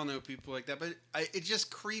 We all know people like that. But it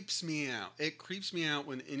just creeps me out. It creeps me out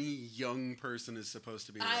when any young person is supposed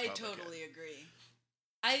to be a Republican. I totally agree.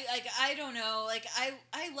 I don't know. Like, I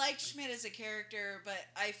liked Schmidt as a character, but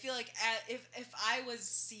I feel like if I was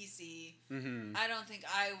Cece, I don't think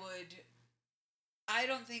I would... I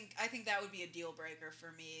think that would be a deal breaker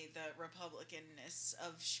for me, the Republicanness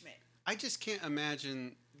of Schmidt. I just can't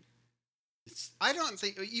imagine. I don't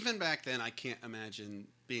think even back then I can't imagine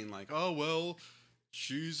being like, oh well,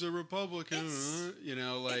 she's a Republican,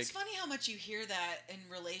 like. It's funny how much you hear that in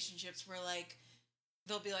relationships where like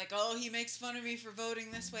they'll be like, oh, he makes fun of me for voting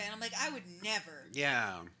this way, and I'm like, I would never,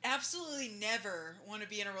 absolutely never want to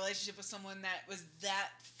be in a relationship with someone that was that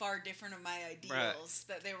far different of my ideals,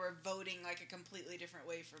 that they were voting like a completely different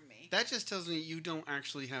way from me. That just tells me you don't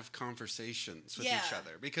actually have conversations with each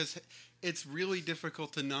other, because it's really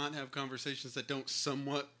difficult to not have conversations that don't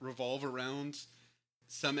somewhat revolve around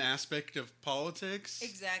some aspect of politics.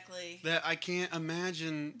 Exactly. That I can't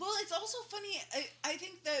imagine. Well, it's also funny. I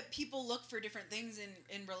think that people look for different things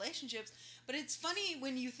in relationships, but it's funny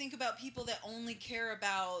when you think about people that only care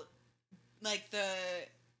about like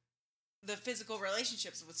the physical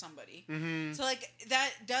relationships with somebody. Mm-hmm. So like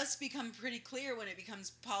that does become pretty clear when it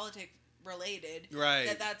becomes politic related,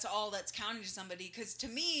 Right. that's all that's counting to somebody. Because to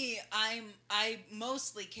me, I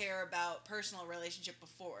mostly care about personal relationship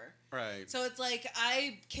before. Right. So it's like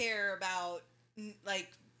I care about like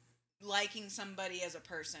liking somebody as a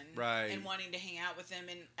person, Right. and wanting to hang out with them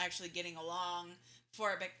and actually getting along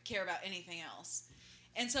before I care about anything else.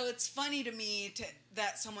 And so it's funny to me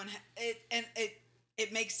that someone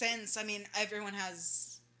it makes sense. I mean, everyone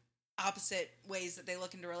has opposite ways that they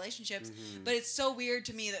look into relationships, Mm-hmm. but it's so weird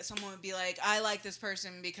to me that someone would be like, I like this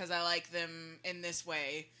person because I like them in this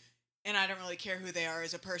way, and I don't really care who they are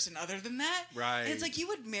as a person other than that. Right. And it's like, you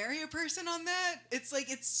would marry a person on that? It's like,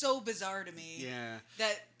 it's so bizarre to me. Yeah.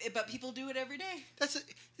 But people do it every day.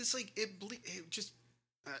 It's like it just.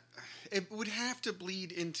 It would have to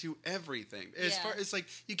bleed into everything. As far as like,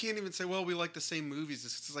 you can't even say, well, we like the same movies.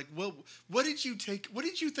 It's like, well, what did you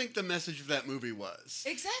think the message of that movie was?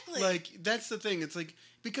 Exactly. Like, that's the thing. It's like,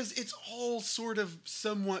 because it's all sort of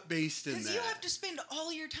somewhat based in that. Because you have to spend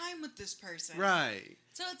all your time with this person. Right.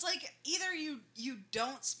 So it's like, either you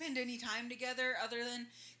don't spend any time together other than,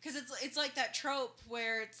 because it's like that trope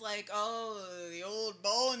where it's like, oh, the old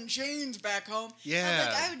ball and chains back home. Yeah.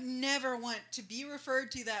 Like, I would never want to be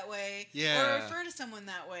referred to that way. Yeah. Or refer to someone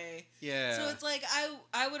that way. Yeah. So it's like,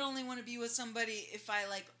 I would only want to be with somebody if I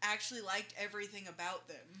like actually liked everything about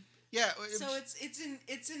them. Yeah. So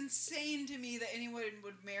it's insane to me that anyone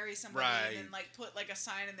would marry somebody Right. and then like put like a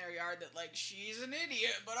sign in their yard that like, she's an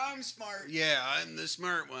idiot, but I'm smart. Yeah, I'm the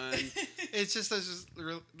smart one. It's just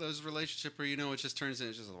those relationships where, it just turns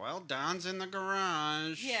into just, well, Don's in the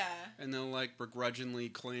garage. Yeah. And they'll like begrudgingly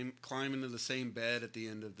climb into the same bed at the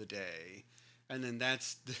end of the day. And then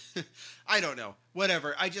that's, I don't know,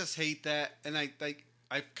 whatever. I just hate that. And I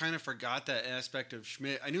kind of forgot that aspect of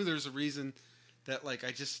Schmidt. I knew there was a reason that like, I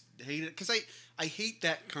just hate it. Cause I hate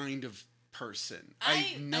that kind of person.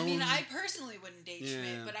 I personally wouldn't date Yeah.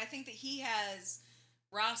 Schmidt, but I think that he has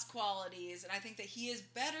Ross qualities, and I think that he is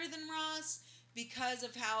better than Ross because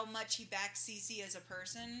of how much he backs Cece as a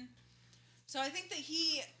person. So I think that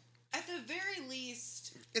he, at the very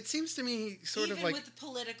least, It seems to me sort even of like, with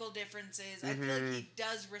political differences, I feel like he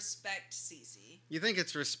does respect Cece. you think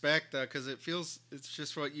it's respect though, because it's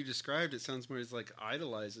just what you described. It sounds more as like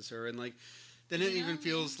idolizes her, and like then it even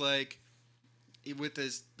feels like with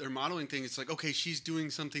their modeling thing, it's like, okay, she's doing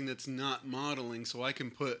something that's not modeling, so I can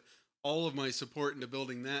put all of my support into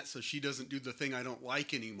building that, so she doesn't do the thing I don't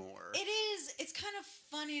like anymore. It is. It's kind of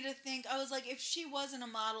funny to think. I was like, if she wasn't a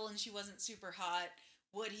model and she wasn't super hot,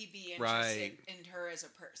 would he be interested in her as a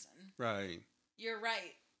person? Right. You're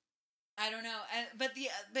right. I don't know. But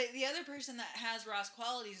the other person that has Ross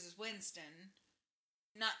qualities is Winston.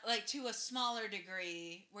 Not like to a smaller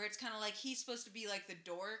degree, where it's kind of like he's supposed to be like the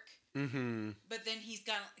dork, but then he's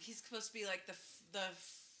supposed to be like the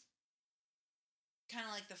kind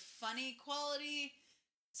of like the funny quality.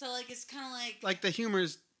 So like it's kind of like the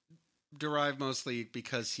humor's derived mostly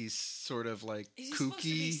because he's sort of like he's kooky. supposed to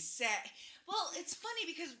be sad. Well, it's funny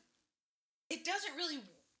because it doesn't really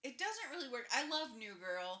work. I love New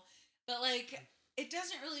Girl, but like it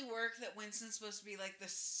doesn't really work that Winston's supposed to be like the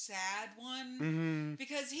sad one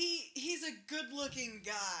because he's a good-looking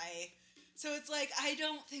guy. So it's like I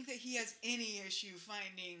don't think that he has any issue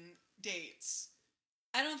finding dates.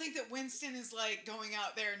 I don't think that Winston is like going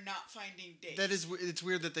out there and not finding dates. It's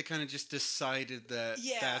weird that they kind of just decided that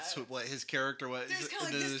that's what his character was. There's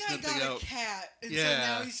kind of like, and this guy got a cat, and so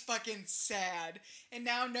now he's fucking sad, and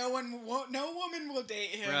now no woman will date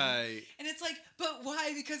him. Right. And it's like, but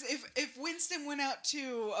why? Because if Winston went out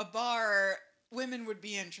to a bar, women would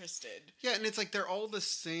be interested. Yeah, and it's like they're all the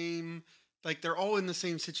same. Like, they're all in the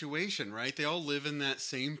same situation, right? They all live in that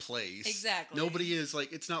same place. Exactly. Nobody is,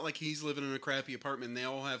 like, it's not like he's living in a crappy apartment and they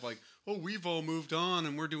all have, like, oh, we've all moved on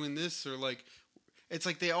and we're doing this, or, like, it's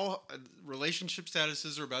like they all, relationship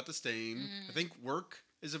statuses are about the same. I think work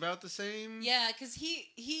is about the same. Yeah, because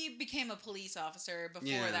he became a police officer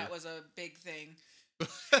before that was a big thing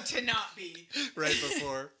to not be. Right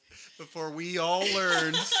before we all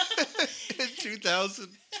learned in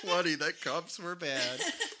 2020 that cops were bad.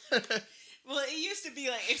 Well, it used to be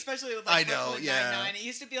like, especially with like Brooklyn Nine-Nine, it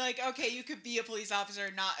used to be like, okay, you could be a police officer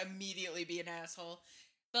and not immediately be an asshole.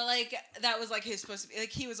 But like that was like his supposed to be like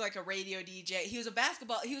he was like a radio DJ. He was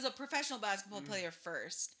a professional basketball player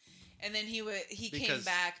first. And then he came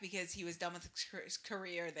back because he was done with his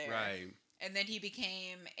career there. Right. and then he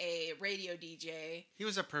became a radio DJ. He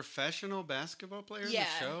was a professional basketball player in Yeah,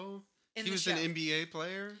 the show? in He the was show. an NBA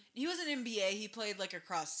player? He was an NBA. He played like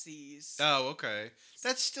across seas. Oh, okay.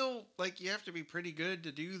 That's still, like, you have to be pretty good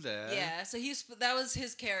to do that. Yeah, so that was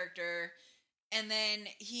his character. And then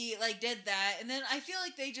he like did that, and then I feel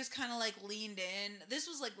like they just kind of like leaned in. This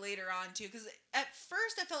was like later on too, because at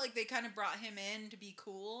first I felt like they kind of brought him in to be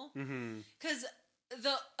cool. Mm-hmm. Because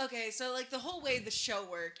so like the whole way the show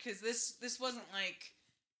worked, because this wasn't like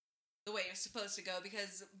the way it was supposed to go.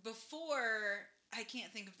 Because before, I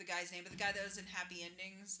can't think of the guy's name, but the guy that was in Happy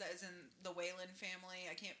Endings, that is in the Whalen family.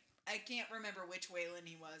 I can't remember which Whalen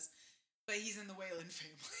he was, but he's in the Whalen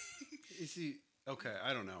family. Is he? Okay,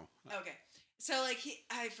 I don't know. Okay. So, like,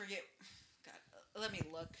 I forget. God, let me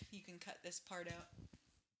look. You can cut this part out.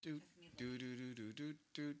 Do do do do do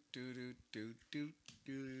do do do do do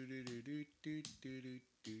do do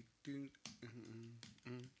do do.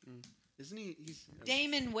 Isn't he? He's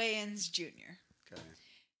Damon Wayans Jr. okay.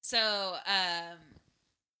 So,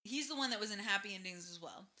 he's the one that was in Happy Endings as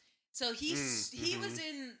well. So he was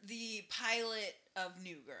in the pilot of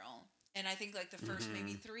New Girl, and I think like the first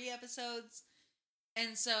maybe 3 episodes.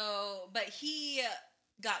 And so, but he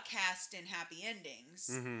got cast in Happy Endings,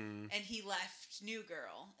 and he left New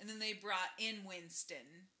Girl, and then they brought in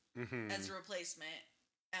Winston as a replacement.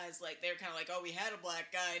 As like they're kind of like, oh, we had a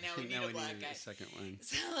black guy, now we need a black guy. A second one.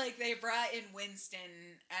 So like they brought in Winston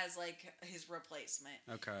as like his replacement.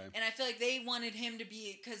 Okay. And I feel like they wanted him to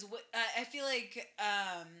be, because I feel like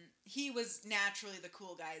he was naturally the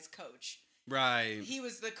cool guy's coach. Right. He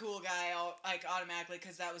was the cool guy, like automatically,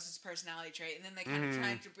 because that was his personality trait. And then they kind of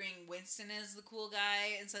tried to bring Winston as the cool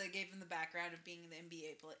guy, and so they gave him the background of being the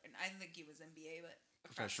NBA player. And I think he was NBA, but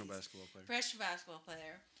Professional basketball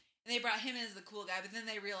player. And they brought him in as the cool guy, but then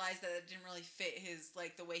they realized that it didn't really fit his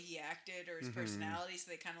like the way he acted or his personality, so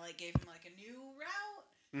they kind of like gave him like a new route.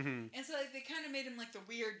 And so like they kind of made him like the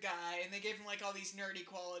weird guy, and they gave him like all these nerdy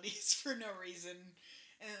qualities for no reason.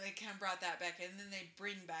 And then they kind of brought that back in, and then they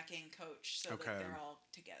bring back in Coach, so like they're all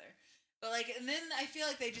together. But like, and then I feel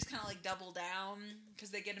like they just kind of like double down,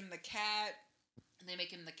 because they get him the cat, and they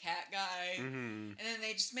make him the cat guy, and then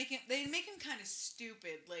they just make him kind of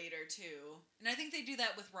stupid later too. And I think they do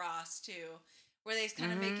that with Ross too, where they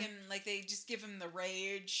kind of make him like, they just give him the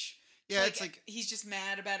rage. Yeah, so, it's like he's just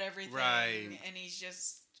mad about everything, right? And he's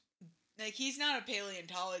just. Like, he's not a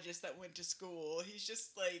paleontologist that went to school. He's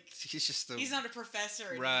just, like... He's not a professor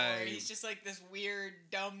anymore. Right. He's just, like, this weird,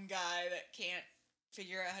 dumb guy that can't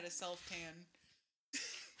figure out how to self-tan.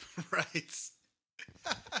 Right.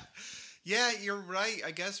 Yeah, you're right.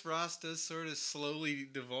 I guess Ross does sort of slowly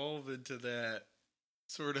devolve into that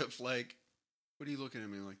sort of, like... What are you looking at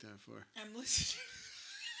me like that for? I'm listening.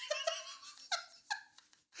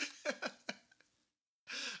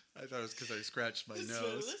 I thought it was because I scratched my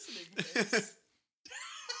nose. Listening.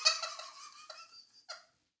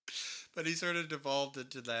 But he sort of devolved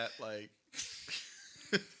into that, like,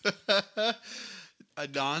 a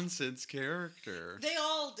nonsense character. They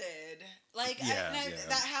all did. Like, yeah.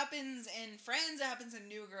 that happens in Friends, that happens in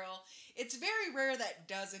New Girl. It's very rare that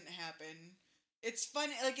doesn't happen. It's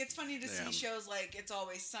funny, like, it's funny to see shows like It's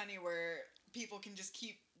Always Sunny where people can just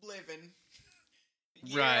keep living.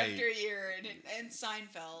 Year after year, and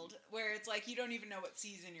Seinfeld, where it's like you don't even know what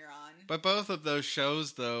season you're on. But both of those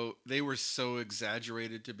shows, though, they were so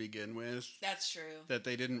exaggerated to begin with. That's true. That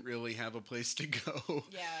they didn't really have a place to go.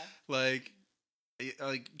 Yeah. Like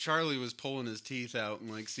Charlie was pulling his teeth out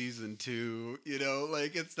in like season 2, you know,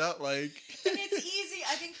 like it's not like. And it's easy,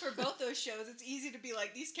 I think, for both those shows. It's easy to be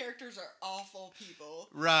like, these characters are awful people.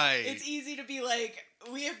 Right. It's easy to be like,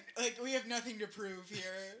 we have nothing to prove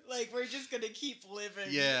here. Like, we're just gonna keep living.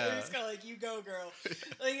 Yeah. We're just gonna like, you go, girl.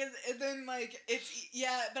 Like, and then like it's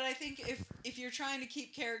but I think if you're trying to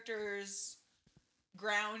keep characters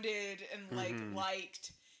grounded and like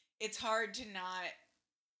liked, it's hard to not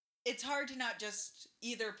just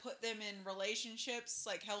either put them in relationships,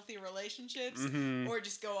 like healthy relationships, or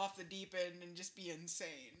just go off the deep end and just be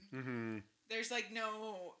insane. There's like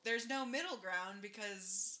there's no middle ground,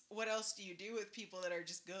 because what else do you do with people that are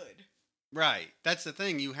just good? Right. That's the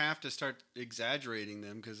thing. You have to start exaggerating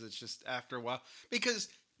them, because it's just after a while. Because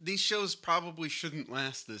these shows probably shouldn't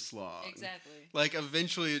last this long. Exactly. Like,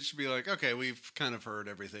 eventually it should be like, okay, we've kind of heard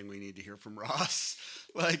everything we need to hear from Ross.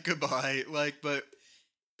 Like, goodbye. Like, but...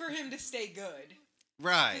 For him to stay good.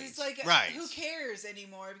 Right. It's like, right. Who cares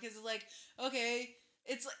anymore? Because it's like, okay,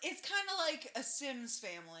 it's kind of like a Sims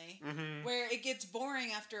family, where it gets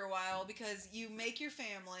boring after a while, because you make your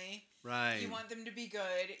family, right? You want them to be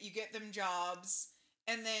good, you get them jobs,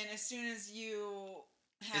 and then as soon as you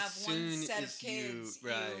have as one soon set of as kids, you-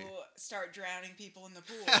 right. you start drowning people in the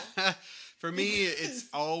pool. For me, it's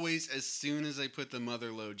always as soon as I put the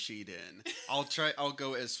mother load sheet in. I'll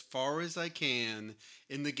go as far as I can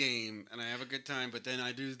in the game, and I have a good time. But then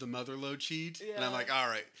I do the mother load sheet, and I'm Yeah. like, all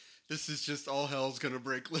right, this is just all hell's gonna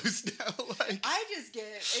break loose now. Like,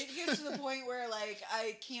 It gets to the point where like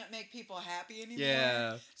I can't make people happy anymore.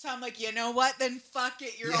 yeah, So I'm like, you know what? Then fuck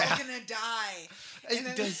it. You're Yeah. all gonna die. it And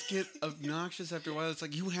then- does get obnoxious after a while. It's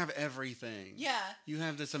like you have everything. Yeah. You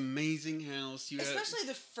have this amazing house. You have, Especially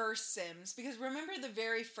the first Sims, because remember the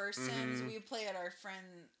very first Sims Mhm. we play at our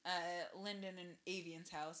friend Lyndon and Avian's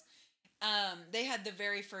house. They had the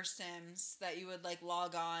very first Sims that you would like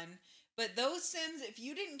log on, but those Sims, if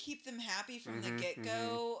you didn't keep them happy from the Mhm, get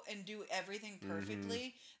go and do everything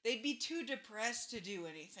perfectly, they'd be too depressed to do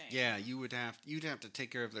anything. yeah, you'd have to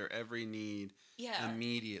take care of their every need Yeah.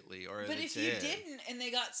 immediately, or But it's if you it. didn't and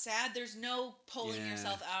they got sad, there's no pulling Yeah.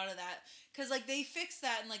 yourself out of that. Because like they fixed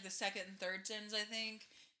that in like the second and third Sims, I think,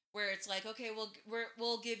 where it's like, okay,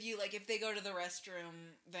 we'll give you like if they go to the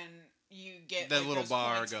restroom, then you get that like, little those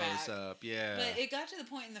bar points goes back. up, yeah. But it got to the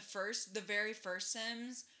point in the very first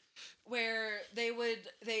Sims, where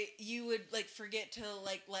you would like forget to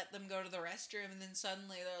like let them go to the restroom, and then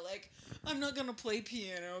suddenly they're like, I'm not gonna play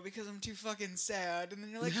piano because I'm too fucking sad, and then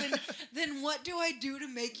you're like, then what do I do to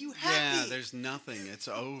make you happy? Yeah, there's nothing. It's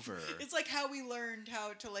over. It's like how we learned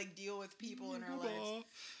how to like deal with people in our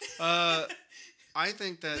lives. I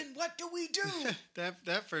think that Then what do we do?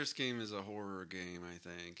 that first game is a horror game. I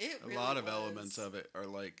think It a really lot of was. elements of it are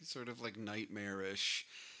like sort of like nightmarish,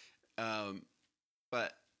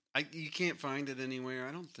 but you can't find it anywhere.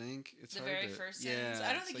 I don't think it's The hard very to, first yeah, Sims. I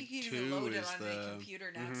don't it's think like you can even 2 load it is on the, any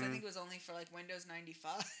computer now, because I Mhm. think it was only for like Windows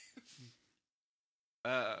 95.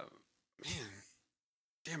 Man,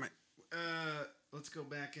 damn it. Let's go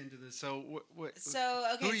back into this. So what? So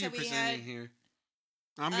who okay, are so you we presenting had. here?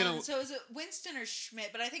 I'm gonna. So is it Winston or Schmidt?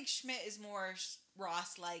 But I think Schmidt is more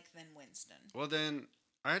Ross-like than Winston. Well, then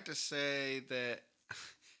I have to say that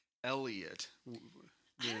Elliot I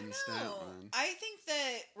wins don't that know. one. I think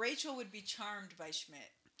that Rachel would be charmed by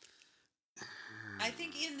Schmidt. I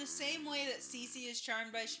think in the same way that Cece is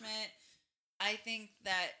charmed by Schmidt, I think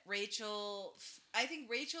Rachel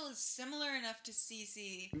is similar enough to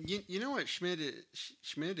Cece. You know what Schmidt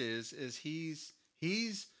is he's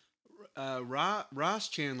Ross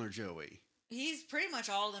Chandler Joey. He's pretty much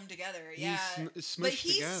all of them together, yeah. He's But smushed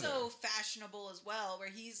he's together. so fashionable as well, where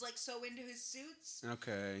he's like so into his suits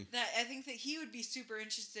Okay. that I think that he would be super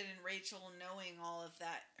interested in Rachel knowing all of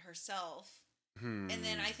that herself. And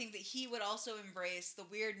then I think that he would also embrace the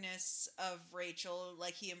weirdness of Rachel,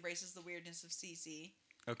 like he embraces the weirdness of Cece.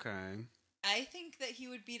 Okay. I think that he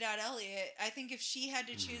would beat out Elliot. I think if she had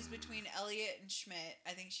to choose between Elliot and Schmidt,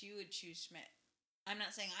 I think she would choose Schmidt. I'm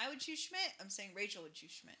not saying I would choose Schmidt. I'm saying Rachel would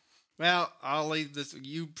choose Schmidt. Well, I'll leave this.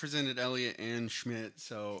 You presented Elliot and Schmidt,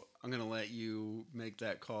 so I'm going to let you make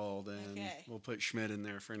that call then. Okay. We'll put Schmidt in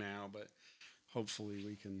there for now, but hopefully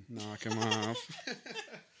we can knock him off.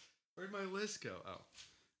 Where'd my list go?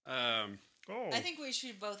 I think we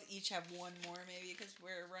should both each have one more, maybe, because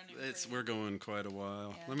we're running. We're going quite a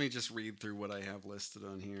while. Yeah. Let me just read through what I have listed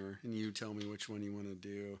on here, and you tell me which one you want to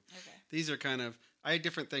do. Okay. These are kind of, I had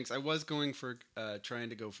different things. I was going for trying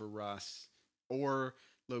to go for Ross or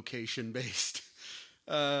location based.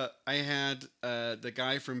 I had the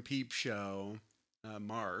guy from Peep Show,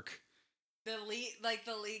 Mark. The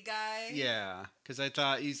lead guy. Yeah, because I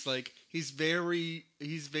thought he's very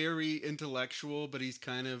intellectual, but he's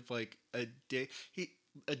kind of like a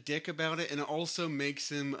dick about it, and it also makes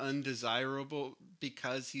him undesirable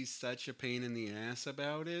because he's such a pain in the ass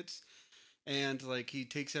about it. And like he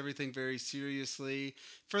takes everything very seriously.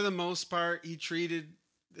 For the most part, he treated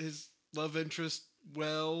his love interest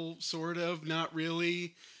well, sort of, not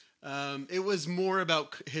really. It was more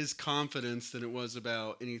about his confidence than it was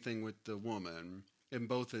about anything with the woman in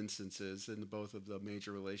both instances, in both of the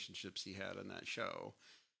major relationships he had on that show.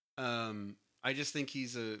 I just think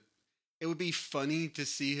it would be funny to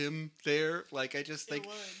see him there. Like, I just think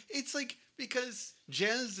it's like, because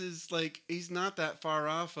Jez is like, he's not that far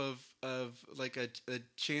off of like a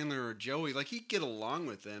Chandler or Joey. Like, he'd get along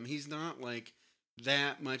with them. He's not like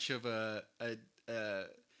that much of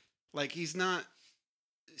like, he's not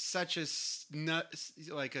such a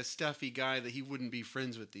like a stuffy guy that he wouldn't be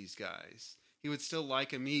friends with these guys. He would still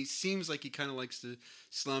like him. He seems like he kind of likes to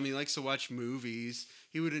slum. He likes to watch movies.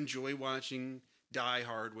 He would enjoy watching Die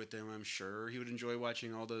Hard with them, I'm sure. He would enjoy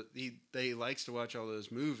watching he likes to watch all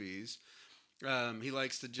those movies. He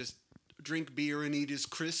likes to just drink beer and eat his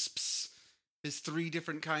crisps. His 3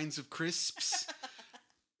 different kinds of crisps.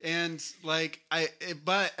 And like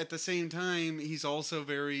but at the same time, he's also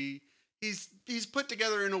very he's put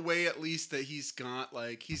together in a way at least that he's got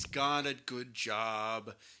a good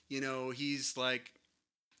job. You know, he's like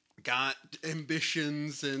got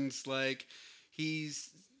ambitions and like he's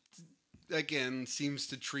again seems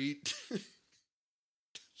to treat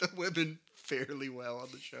the women fairly well on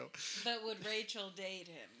the show. But would Rachel date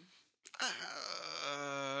him?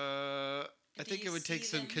 I think it would take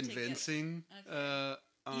some convincing. Okay.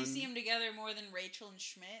 Do you see them together more than Rachel and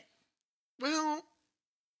Schmidt? Well,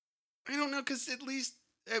 I don't know, because at least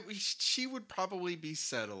she would probably be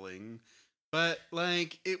settling, but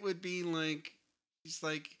like it would be like he's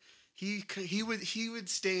like he would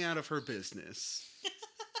stay out of her business,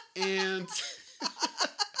 and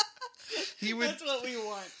he would. That's what we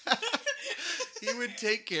want. He would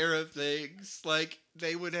take care of things. Like,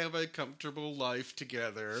 they would have a comfortable life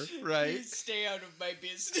together, right? You stay out of my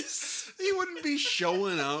business. He wouldn't be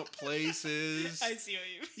showing out places. I see what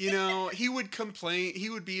you mean. You know, he would complain. He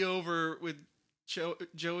would be over with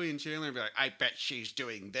Joey and Chandler and be like, I bet she's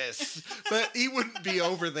doing this. But he wouldn't be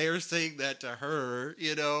over there saying that to her,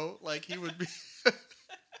 you know? Like, he would be...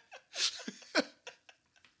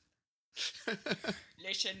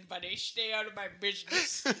 Listen, buddy, stay out of my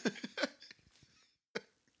business.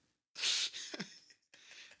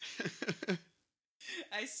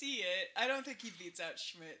 I see it. I don't think he beats out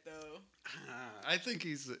Schmidt, though. I think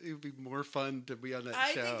it would be more fun to be on that show.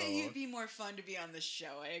 I think that he would be more fun to be on the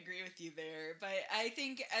show. I agree with you there. But I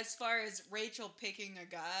think as far as Rachel picking a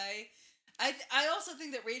guy, I also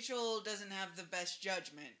think that Rachel doesn't have the best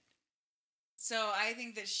judgment. So I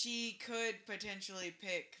think that she could potentially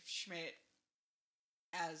pick Schmidt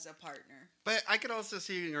as a partner. But I could also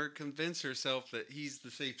see her convince herself that he's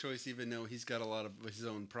the safe choice, even though he's got a lot of his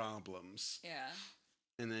own problems. Yeah.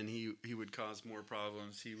 And then he would cause more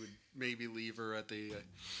problems. He would maybe leave her at the,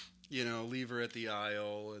 leave her at the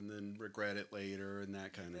aisle and then regret it later and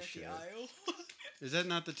that kind of shit. The aisle? Is that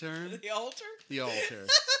not the term? The altar? The altar.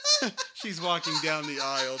 She's walking down the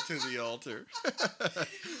aisle to the altar.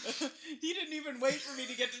 He didn't even wait for me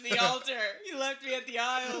to get to the altar. He left me at the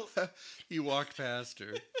aisle. He walked past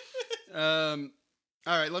her. All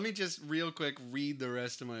right, let me just real quick read the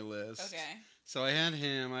rest of my list. Okay. So I had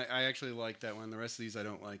him. I actually like that one. The rest of these I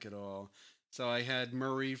don't like at all. So I had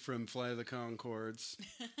Murray from Flight of the Conchords.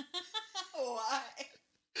 Why?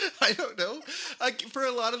 I don't know. For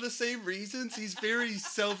a lot of the same reasons. He's very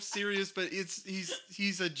self-serious, but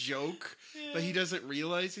he's a joke. Yeah. But he doesn't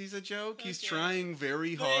realize he's a joke. Okay. He's trying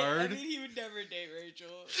very hard. I mean, he would never date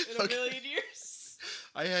Rachel in a million years.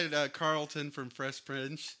 I had Carlton from Fresh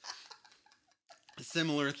Prince. A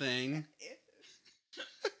similar thing.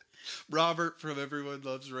 Robert from Everyone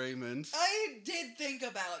Loves Raymond. I did think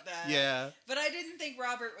about that. Yeah. But I didn't think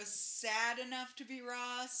Robert was sad enough to be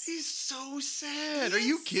Ross. He's so sad. Are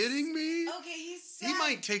you kidding me? Okay, he's sad. He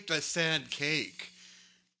might take the sad cake.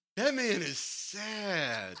 That man is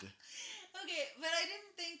sad. Okay, but I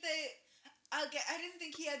didn't think that... Okay, I didn't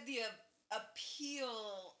think he had the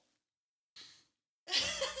appeal...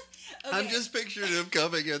 Okay. I'm just picturing him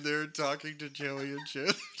coming in there and talking to Joey and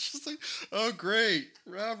Chandler. Just like, oh great,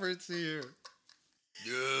 Robert's here.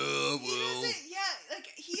 Yeah, well.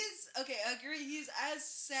 He is, okay, I agree, he's as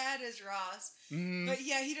sad as Ross, Mm-hmm. but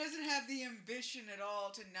yeah, he doesn't have the ambition at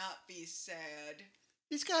all to not be sad.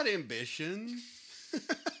 He's got ambition.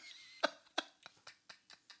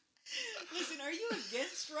 Listen, are you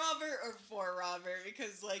against Robert or for Robert?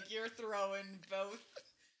 Because, like, you're throwing both...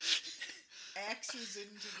 axes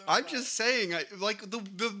into the I'm just saying,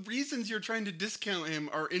 the reasons you're trying to discount him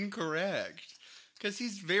are incorrect. Because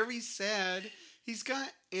he's very sad. He's got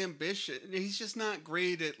ambition. He's just not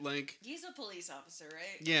great at, like... He's a police officer,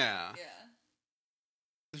 right? Yeah. Yeah.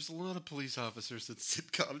 There's a lot of police officers in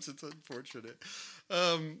sitcoms. It's unfortunate.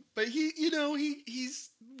 But he's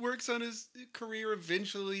works on his career,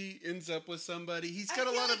 eventually ends up with somebody. He's got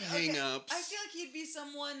a lot of hang-ups. I feel like he'd be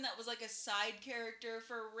someone that was like a side character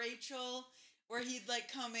for Rachel, where he'd like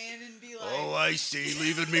come in and be like... Oh, I see.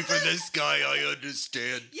 Leaving me for this guy, I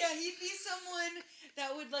understand. Yeah, he'd be someone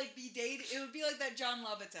that would like be dating... It would be like that John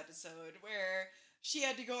Lovitz episode where she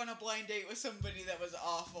had to go on a blind date with somebody that was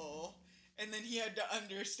awful. And then he had to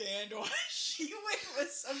understand why she went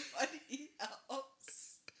with somebody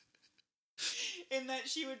else. And that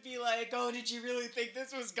she would be like, oh, did you really think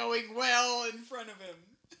this was going well in front of him?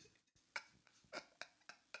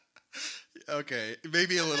 Okay,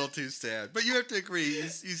 maybe a little too sad. But you have to agree,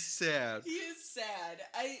 he's sad. He is sad.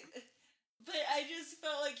 But I just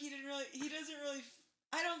felt like he doesn't really,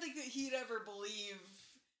 I don't think that he'd ever believe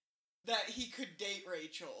that he could date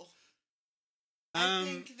Rachel. I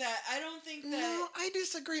don't think that. No, I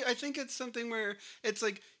disagree. I think it's something where it's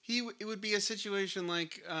like it would be a situation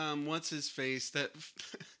like what's his face, that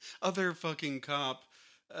other fucking cop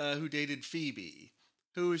who dated Phoebe,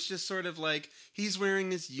 who was just sort of like, he's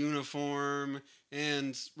wearing his uniform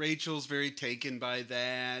and Rachel's very taken by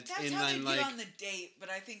that. That's and how I'm they'd like, get on the date, but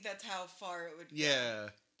I think that's how far it would go. yeah.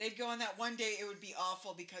 They'd go on that one date, it would be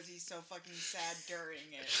awful because he's so fucking sad during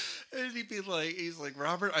it. And he's like,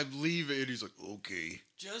 Robert, I'm leaving. And he's like, okay.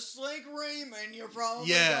 Just like Raymond, you're probably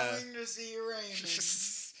Yeah. going to see Raymond.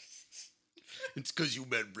 It's because you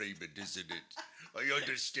met Raymond, isn't it? I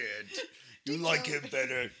understand. You like him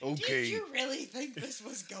better. Okay. Did you really think this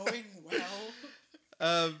was going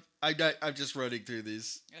well? I'm just running through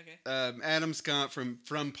these. Okay. Adam Scott from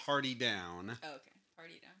Party Down. Oh, okay.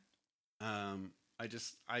 Party Down.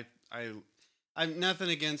 I'm nothing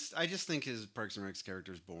against. I just think his Parks and Recs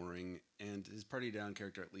character is boring, and his Party Down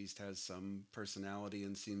character at least has some personality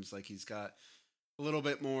and seems like he's got a little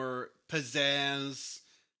bit more pizzazz.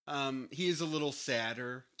 He is a little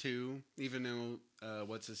sadder too, even though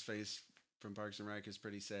what's his face from Parks and Rec is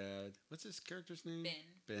pretty sad. What's his character's name?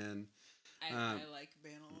 Ben. I like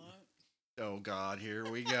Ben a lot. Oh God, here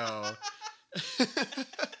we go.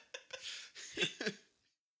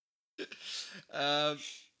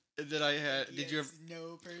 That I had. Did you have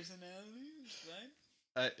no personality? It's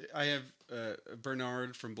fine. I have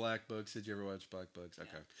Bernard from Black Books. Did you ever watch Black Books? Okay.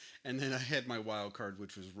 Yeah. And then I had my wild card,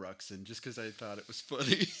 which was Ruxin, just because I thought it was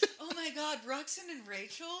funny. Oh my God, Ruxin and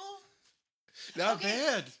Rachel? Not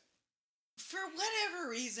bad. For whatever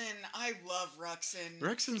reason, I love Ruxin.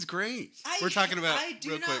 Ruxin's great. We're talking about. I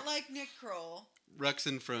do not like Nick Kroll.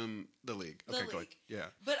 Ruxin from The League. Okay, go ahead. Yeah.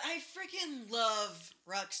 But I freaking love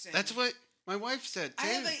Ruxin. That's what my wife said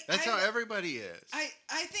too. That's how everybody is.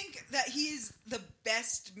 I think that he's the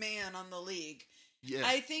best man on the league. Yeah.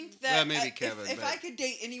 I think that maybe Kevin. If I could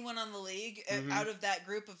date anyone on the league out of that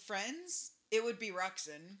group of friends, it would be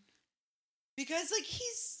Ruxin. Because like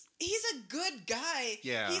he's a good guy.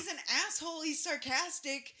 Yeah. He's an asshole, he's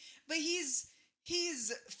sarcastic, but he's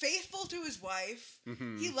faithful to his wife.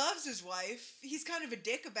 Mm-hmm. He loves his wife. He's kind of a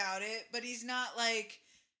dick about it, but he's not like,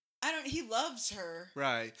 he loves her.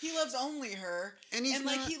 Right. He loves only her. And he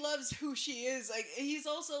loves who she is. Like, he's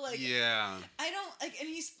also like, yeah. And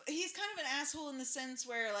he's kind of an asshole in the sense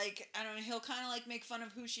where, like, I don't know, he'll kind of like make fun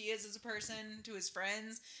of who she is as a person to his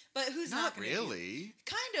friends, but who's not gonna really?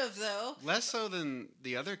 Kind of, though. Less so than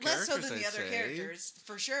the other characters. Less so than the other characters,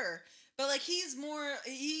 for sure. But like he's more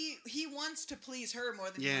he wants to please her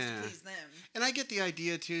more than he wants to please them. And I get the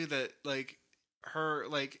idea too that like her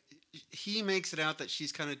like he makes it out that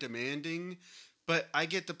she's kind of demanding, but I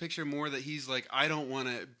get the picture more that he's like, I don't want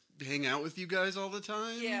to hang out with you guys all the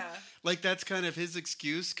time. Yeah. Like that's kind of his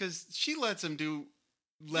excuse because she lets him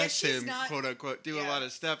lets him quote unquote do a lot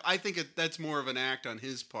of stuff. I think that's more of an act on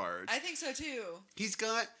his part. I think so too. He's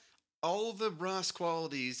got all the Ross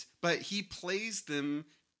qualities, but he plays them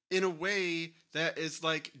in a way that is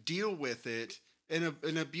like deal with it in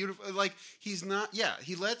a beautiful, like he's not,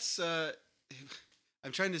 he lets,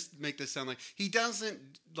 I'm trying to make this sound like he doesn't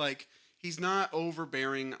like, he's not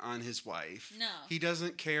overbearing on his wife. No. He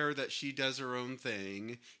doesn't care that she does her own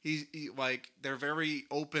thing. Like, they're very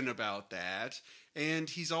open about that. And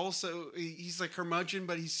he's like curmudgeon,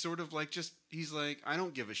 but he's sort of like he's like, I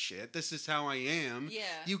don't give a shit. This is how I am. Yeah.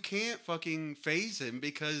 You can't fucking phase him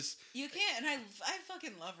because... You can't, and I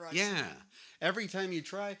fucking love Ross. Yeah. Every time you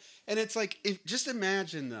try. And it's like, just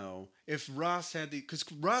imagine though, if Ross had because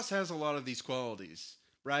Ross has a lot of these qualities,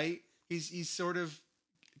 right? He's sort of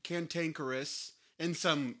cantankerous in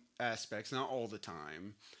some aspects, not all the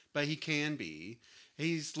time, but he can be.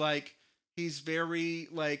 He's very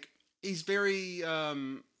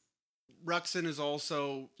Ruxin is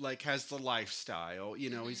also like has the lifestyle, you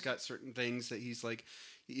know, he's got certain things that he's like,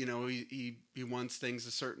 you know, he wants things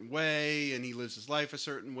a certain way and he lives his life a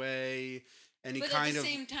certain way and but at the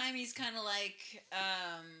same time he's kind of like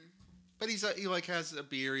but he like has a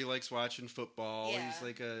beer, he likes watching football. Yeah. He's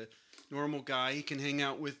like a normal guy. He can hang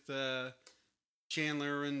out with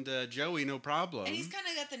Chandler and Joey, no problem. And he's kind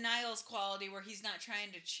of got the Niles quality where he's not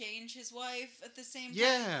trying to change his wife at the same time.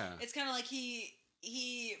 Yeah. It's kind of like he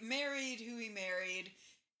married who he married,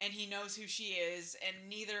 and he knows who she is, and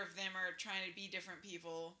neither of them are trying to be different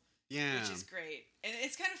people. Yeah. Which is great. And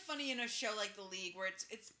it's kind of funny in a show like The League where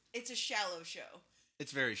it's a shallow show.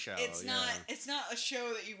 It's very shallow. It's not a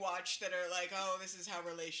show that you watch that are like, oh, this is how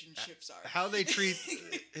relationships are. How they treat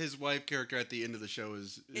his wife character at the end of the show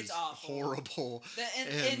is awful. Horrible.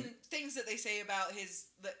 And things that they say about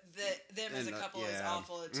them as a couple is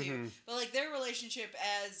awful too. Mm-hmm. But like their relationship,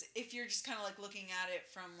 as if you're just kind of like looking at it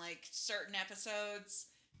from like certain episodes,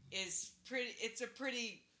 it's a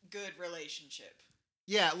pretty good relationship.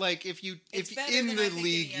 Yeah, like if in the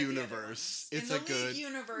League universe, it's a good. In the League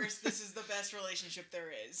universe, this is the best relationship there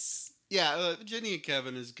is. Yeah, Jenny and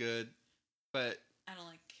Kevin is good, but I don't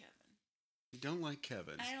like Kevin. You don't like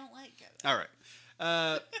Kevin. I don't like Kevin. All right,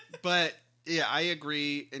 but yeah, I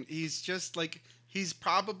agree, and he's just like he's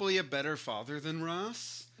probably a better father than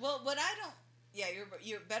Ross. Well, what I don't, yeah,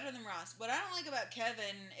 you're better than Ross. What I don't like about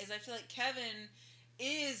Kevin is I feel like Kevin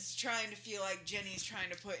is trying to feel like Jenny's trying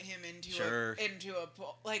to put him into he's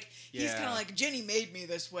kind of like Jenny made me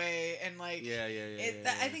this way, and like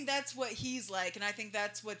I think that's what he's like, and I think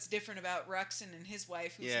that's what's different about Ruxin and his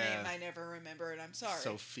wife, whose name I never remember, and I'm sorry.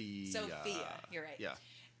 Sophia, you're right. Yeah.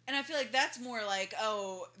 And I feel like that's more like,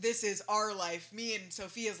 oh, this is our life, me and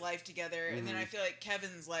Sophia's life together, and then I feel like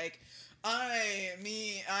Kevin's like,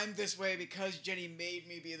 I'm this way because Jenny made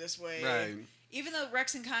me be this way. Right. Even though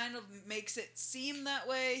Ruxin kind of makes it seem that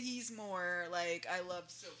way, he's more like, I love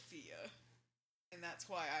Sophia, and that's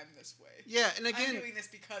why I'm this way. Yeah, and again, I'm doing this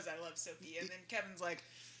because I love Sophia. And then Kevin's like,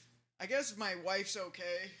 I guess my wife's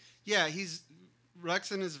okay. Yeah,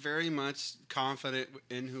 Ruxin is very much confident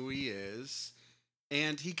in who he is,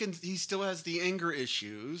 and he still has the anger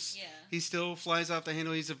issues. Yeah. He still flies off the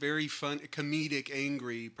handle. He's a very fun, comedic,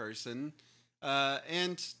 angry person,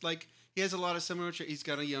 and like he has a lot of similar. He's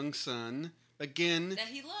got a young son. Again, that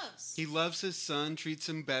he loves. He loves his son, treats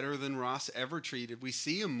him better than Ross ever treated. We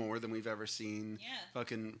see him more than we've ever seen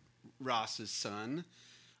fucking Ross's son.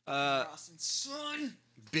 Ross's son.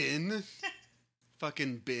 Ben.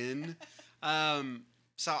 Fucking Ben.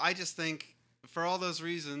 So I just think, for all those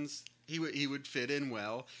reasons, he would fit in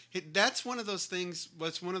well. That's one of those things,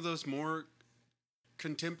 what's one of those more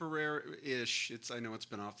contemporary-ish, I know it's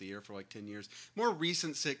been off the air for like 10 years, more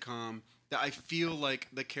recent sitcom that I feel like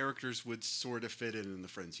the characters would sort of fit in the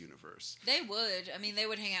Friends universe. They would. I mean, they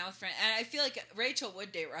would hang out with Friends. And I feel like Rachel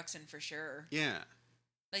would date Ruxin for sure. Yeah.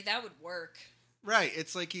 Like, that would work. Right.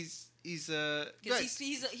 It's like he's he's a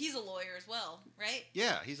lawyer as well, right?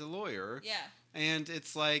 Yeah, he's a lawyer. Yeah. And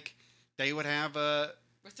it's like they would have a...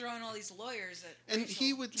 We're throwing all these lawyers at And Rachel.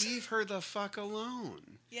 he would leave her the fuck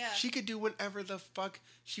alone. Yeah. She could do whatever the fuck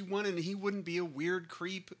she wanted, and he wouldn't be a weird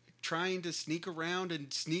creep trying to sneak around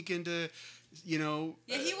and sneak into, he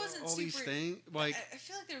wasn't all these things. Like, I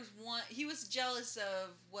feel like there was one. He was jealous of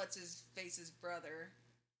what's his face's brother.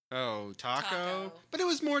 Oh, Taco. But it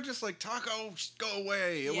was more just like, Taco, go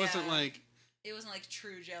away. It wasn't like. It wasn't like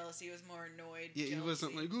true jealousy. It was more annoyed. Yeah, jealousy. He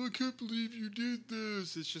wasn't like, oh, I can't believe you did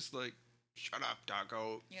this. It's just like, shut up,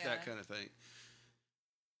 Taco. Yeah. That kind of thing.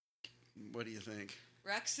 What do you think?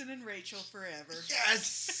 Ruxin and Rachel forever.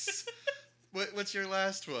 Yes. What's your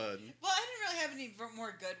last one? Well, I didn't really have any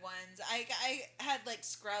more good ones. I had like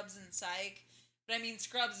Scrubs and Psych, but I mean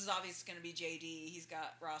Scrubs is obviously going to be JD. He's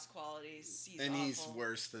got Ross qualities. He's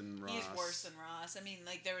worse than Ross. He's worse than Ross. I mean,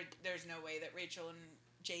 like there's no way that Rachel and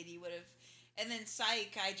JD would have. And then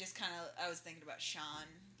Psych, I was thinking about Sean,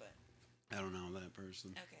 but I don't know that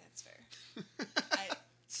person. Okay, that's fair.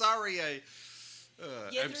 Sorry, I'm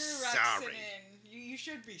sorry. You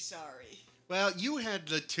should be sorry. Well, you had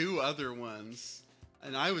the two other ones,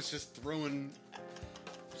 and I was just throwing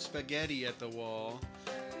spaghetti at the wall.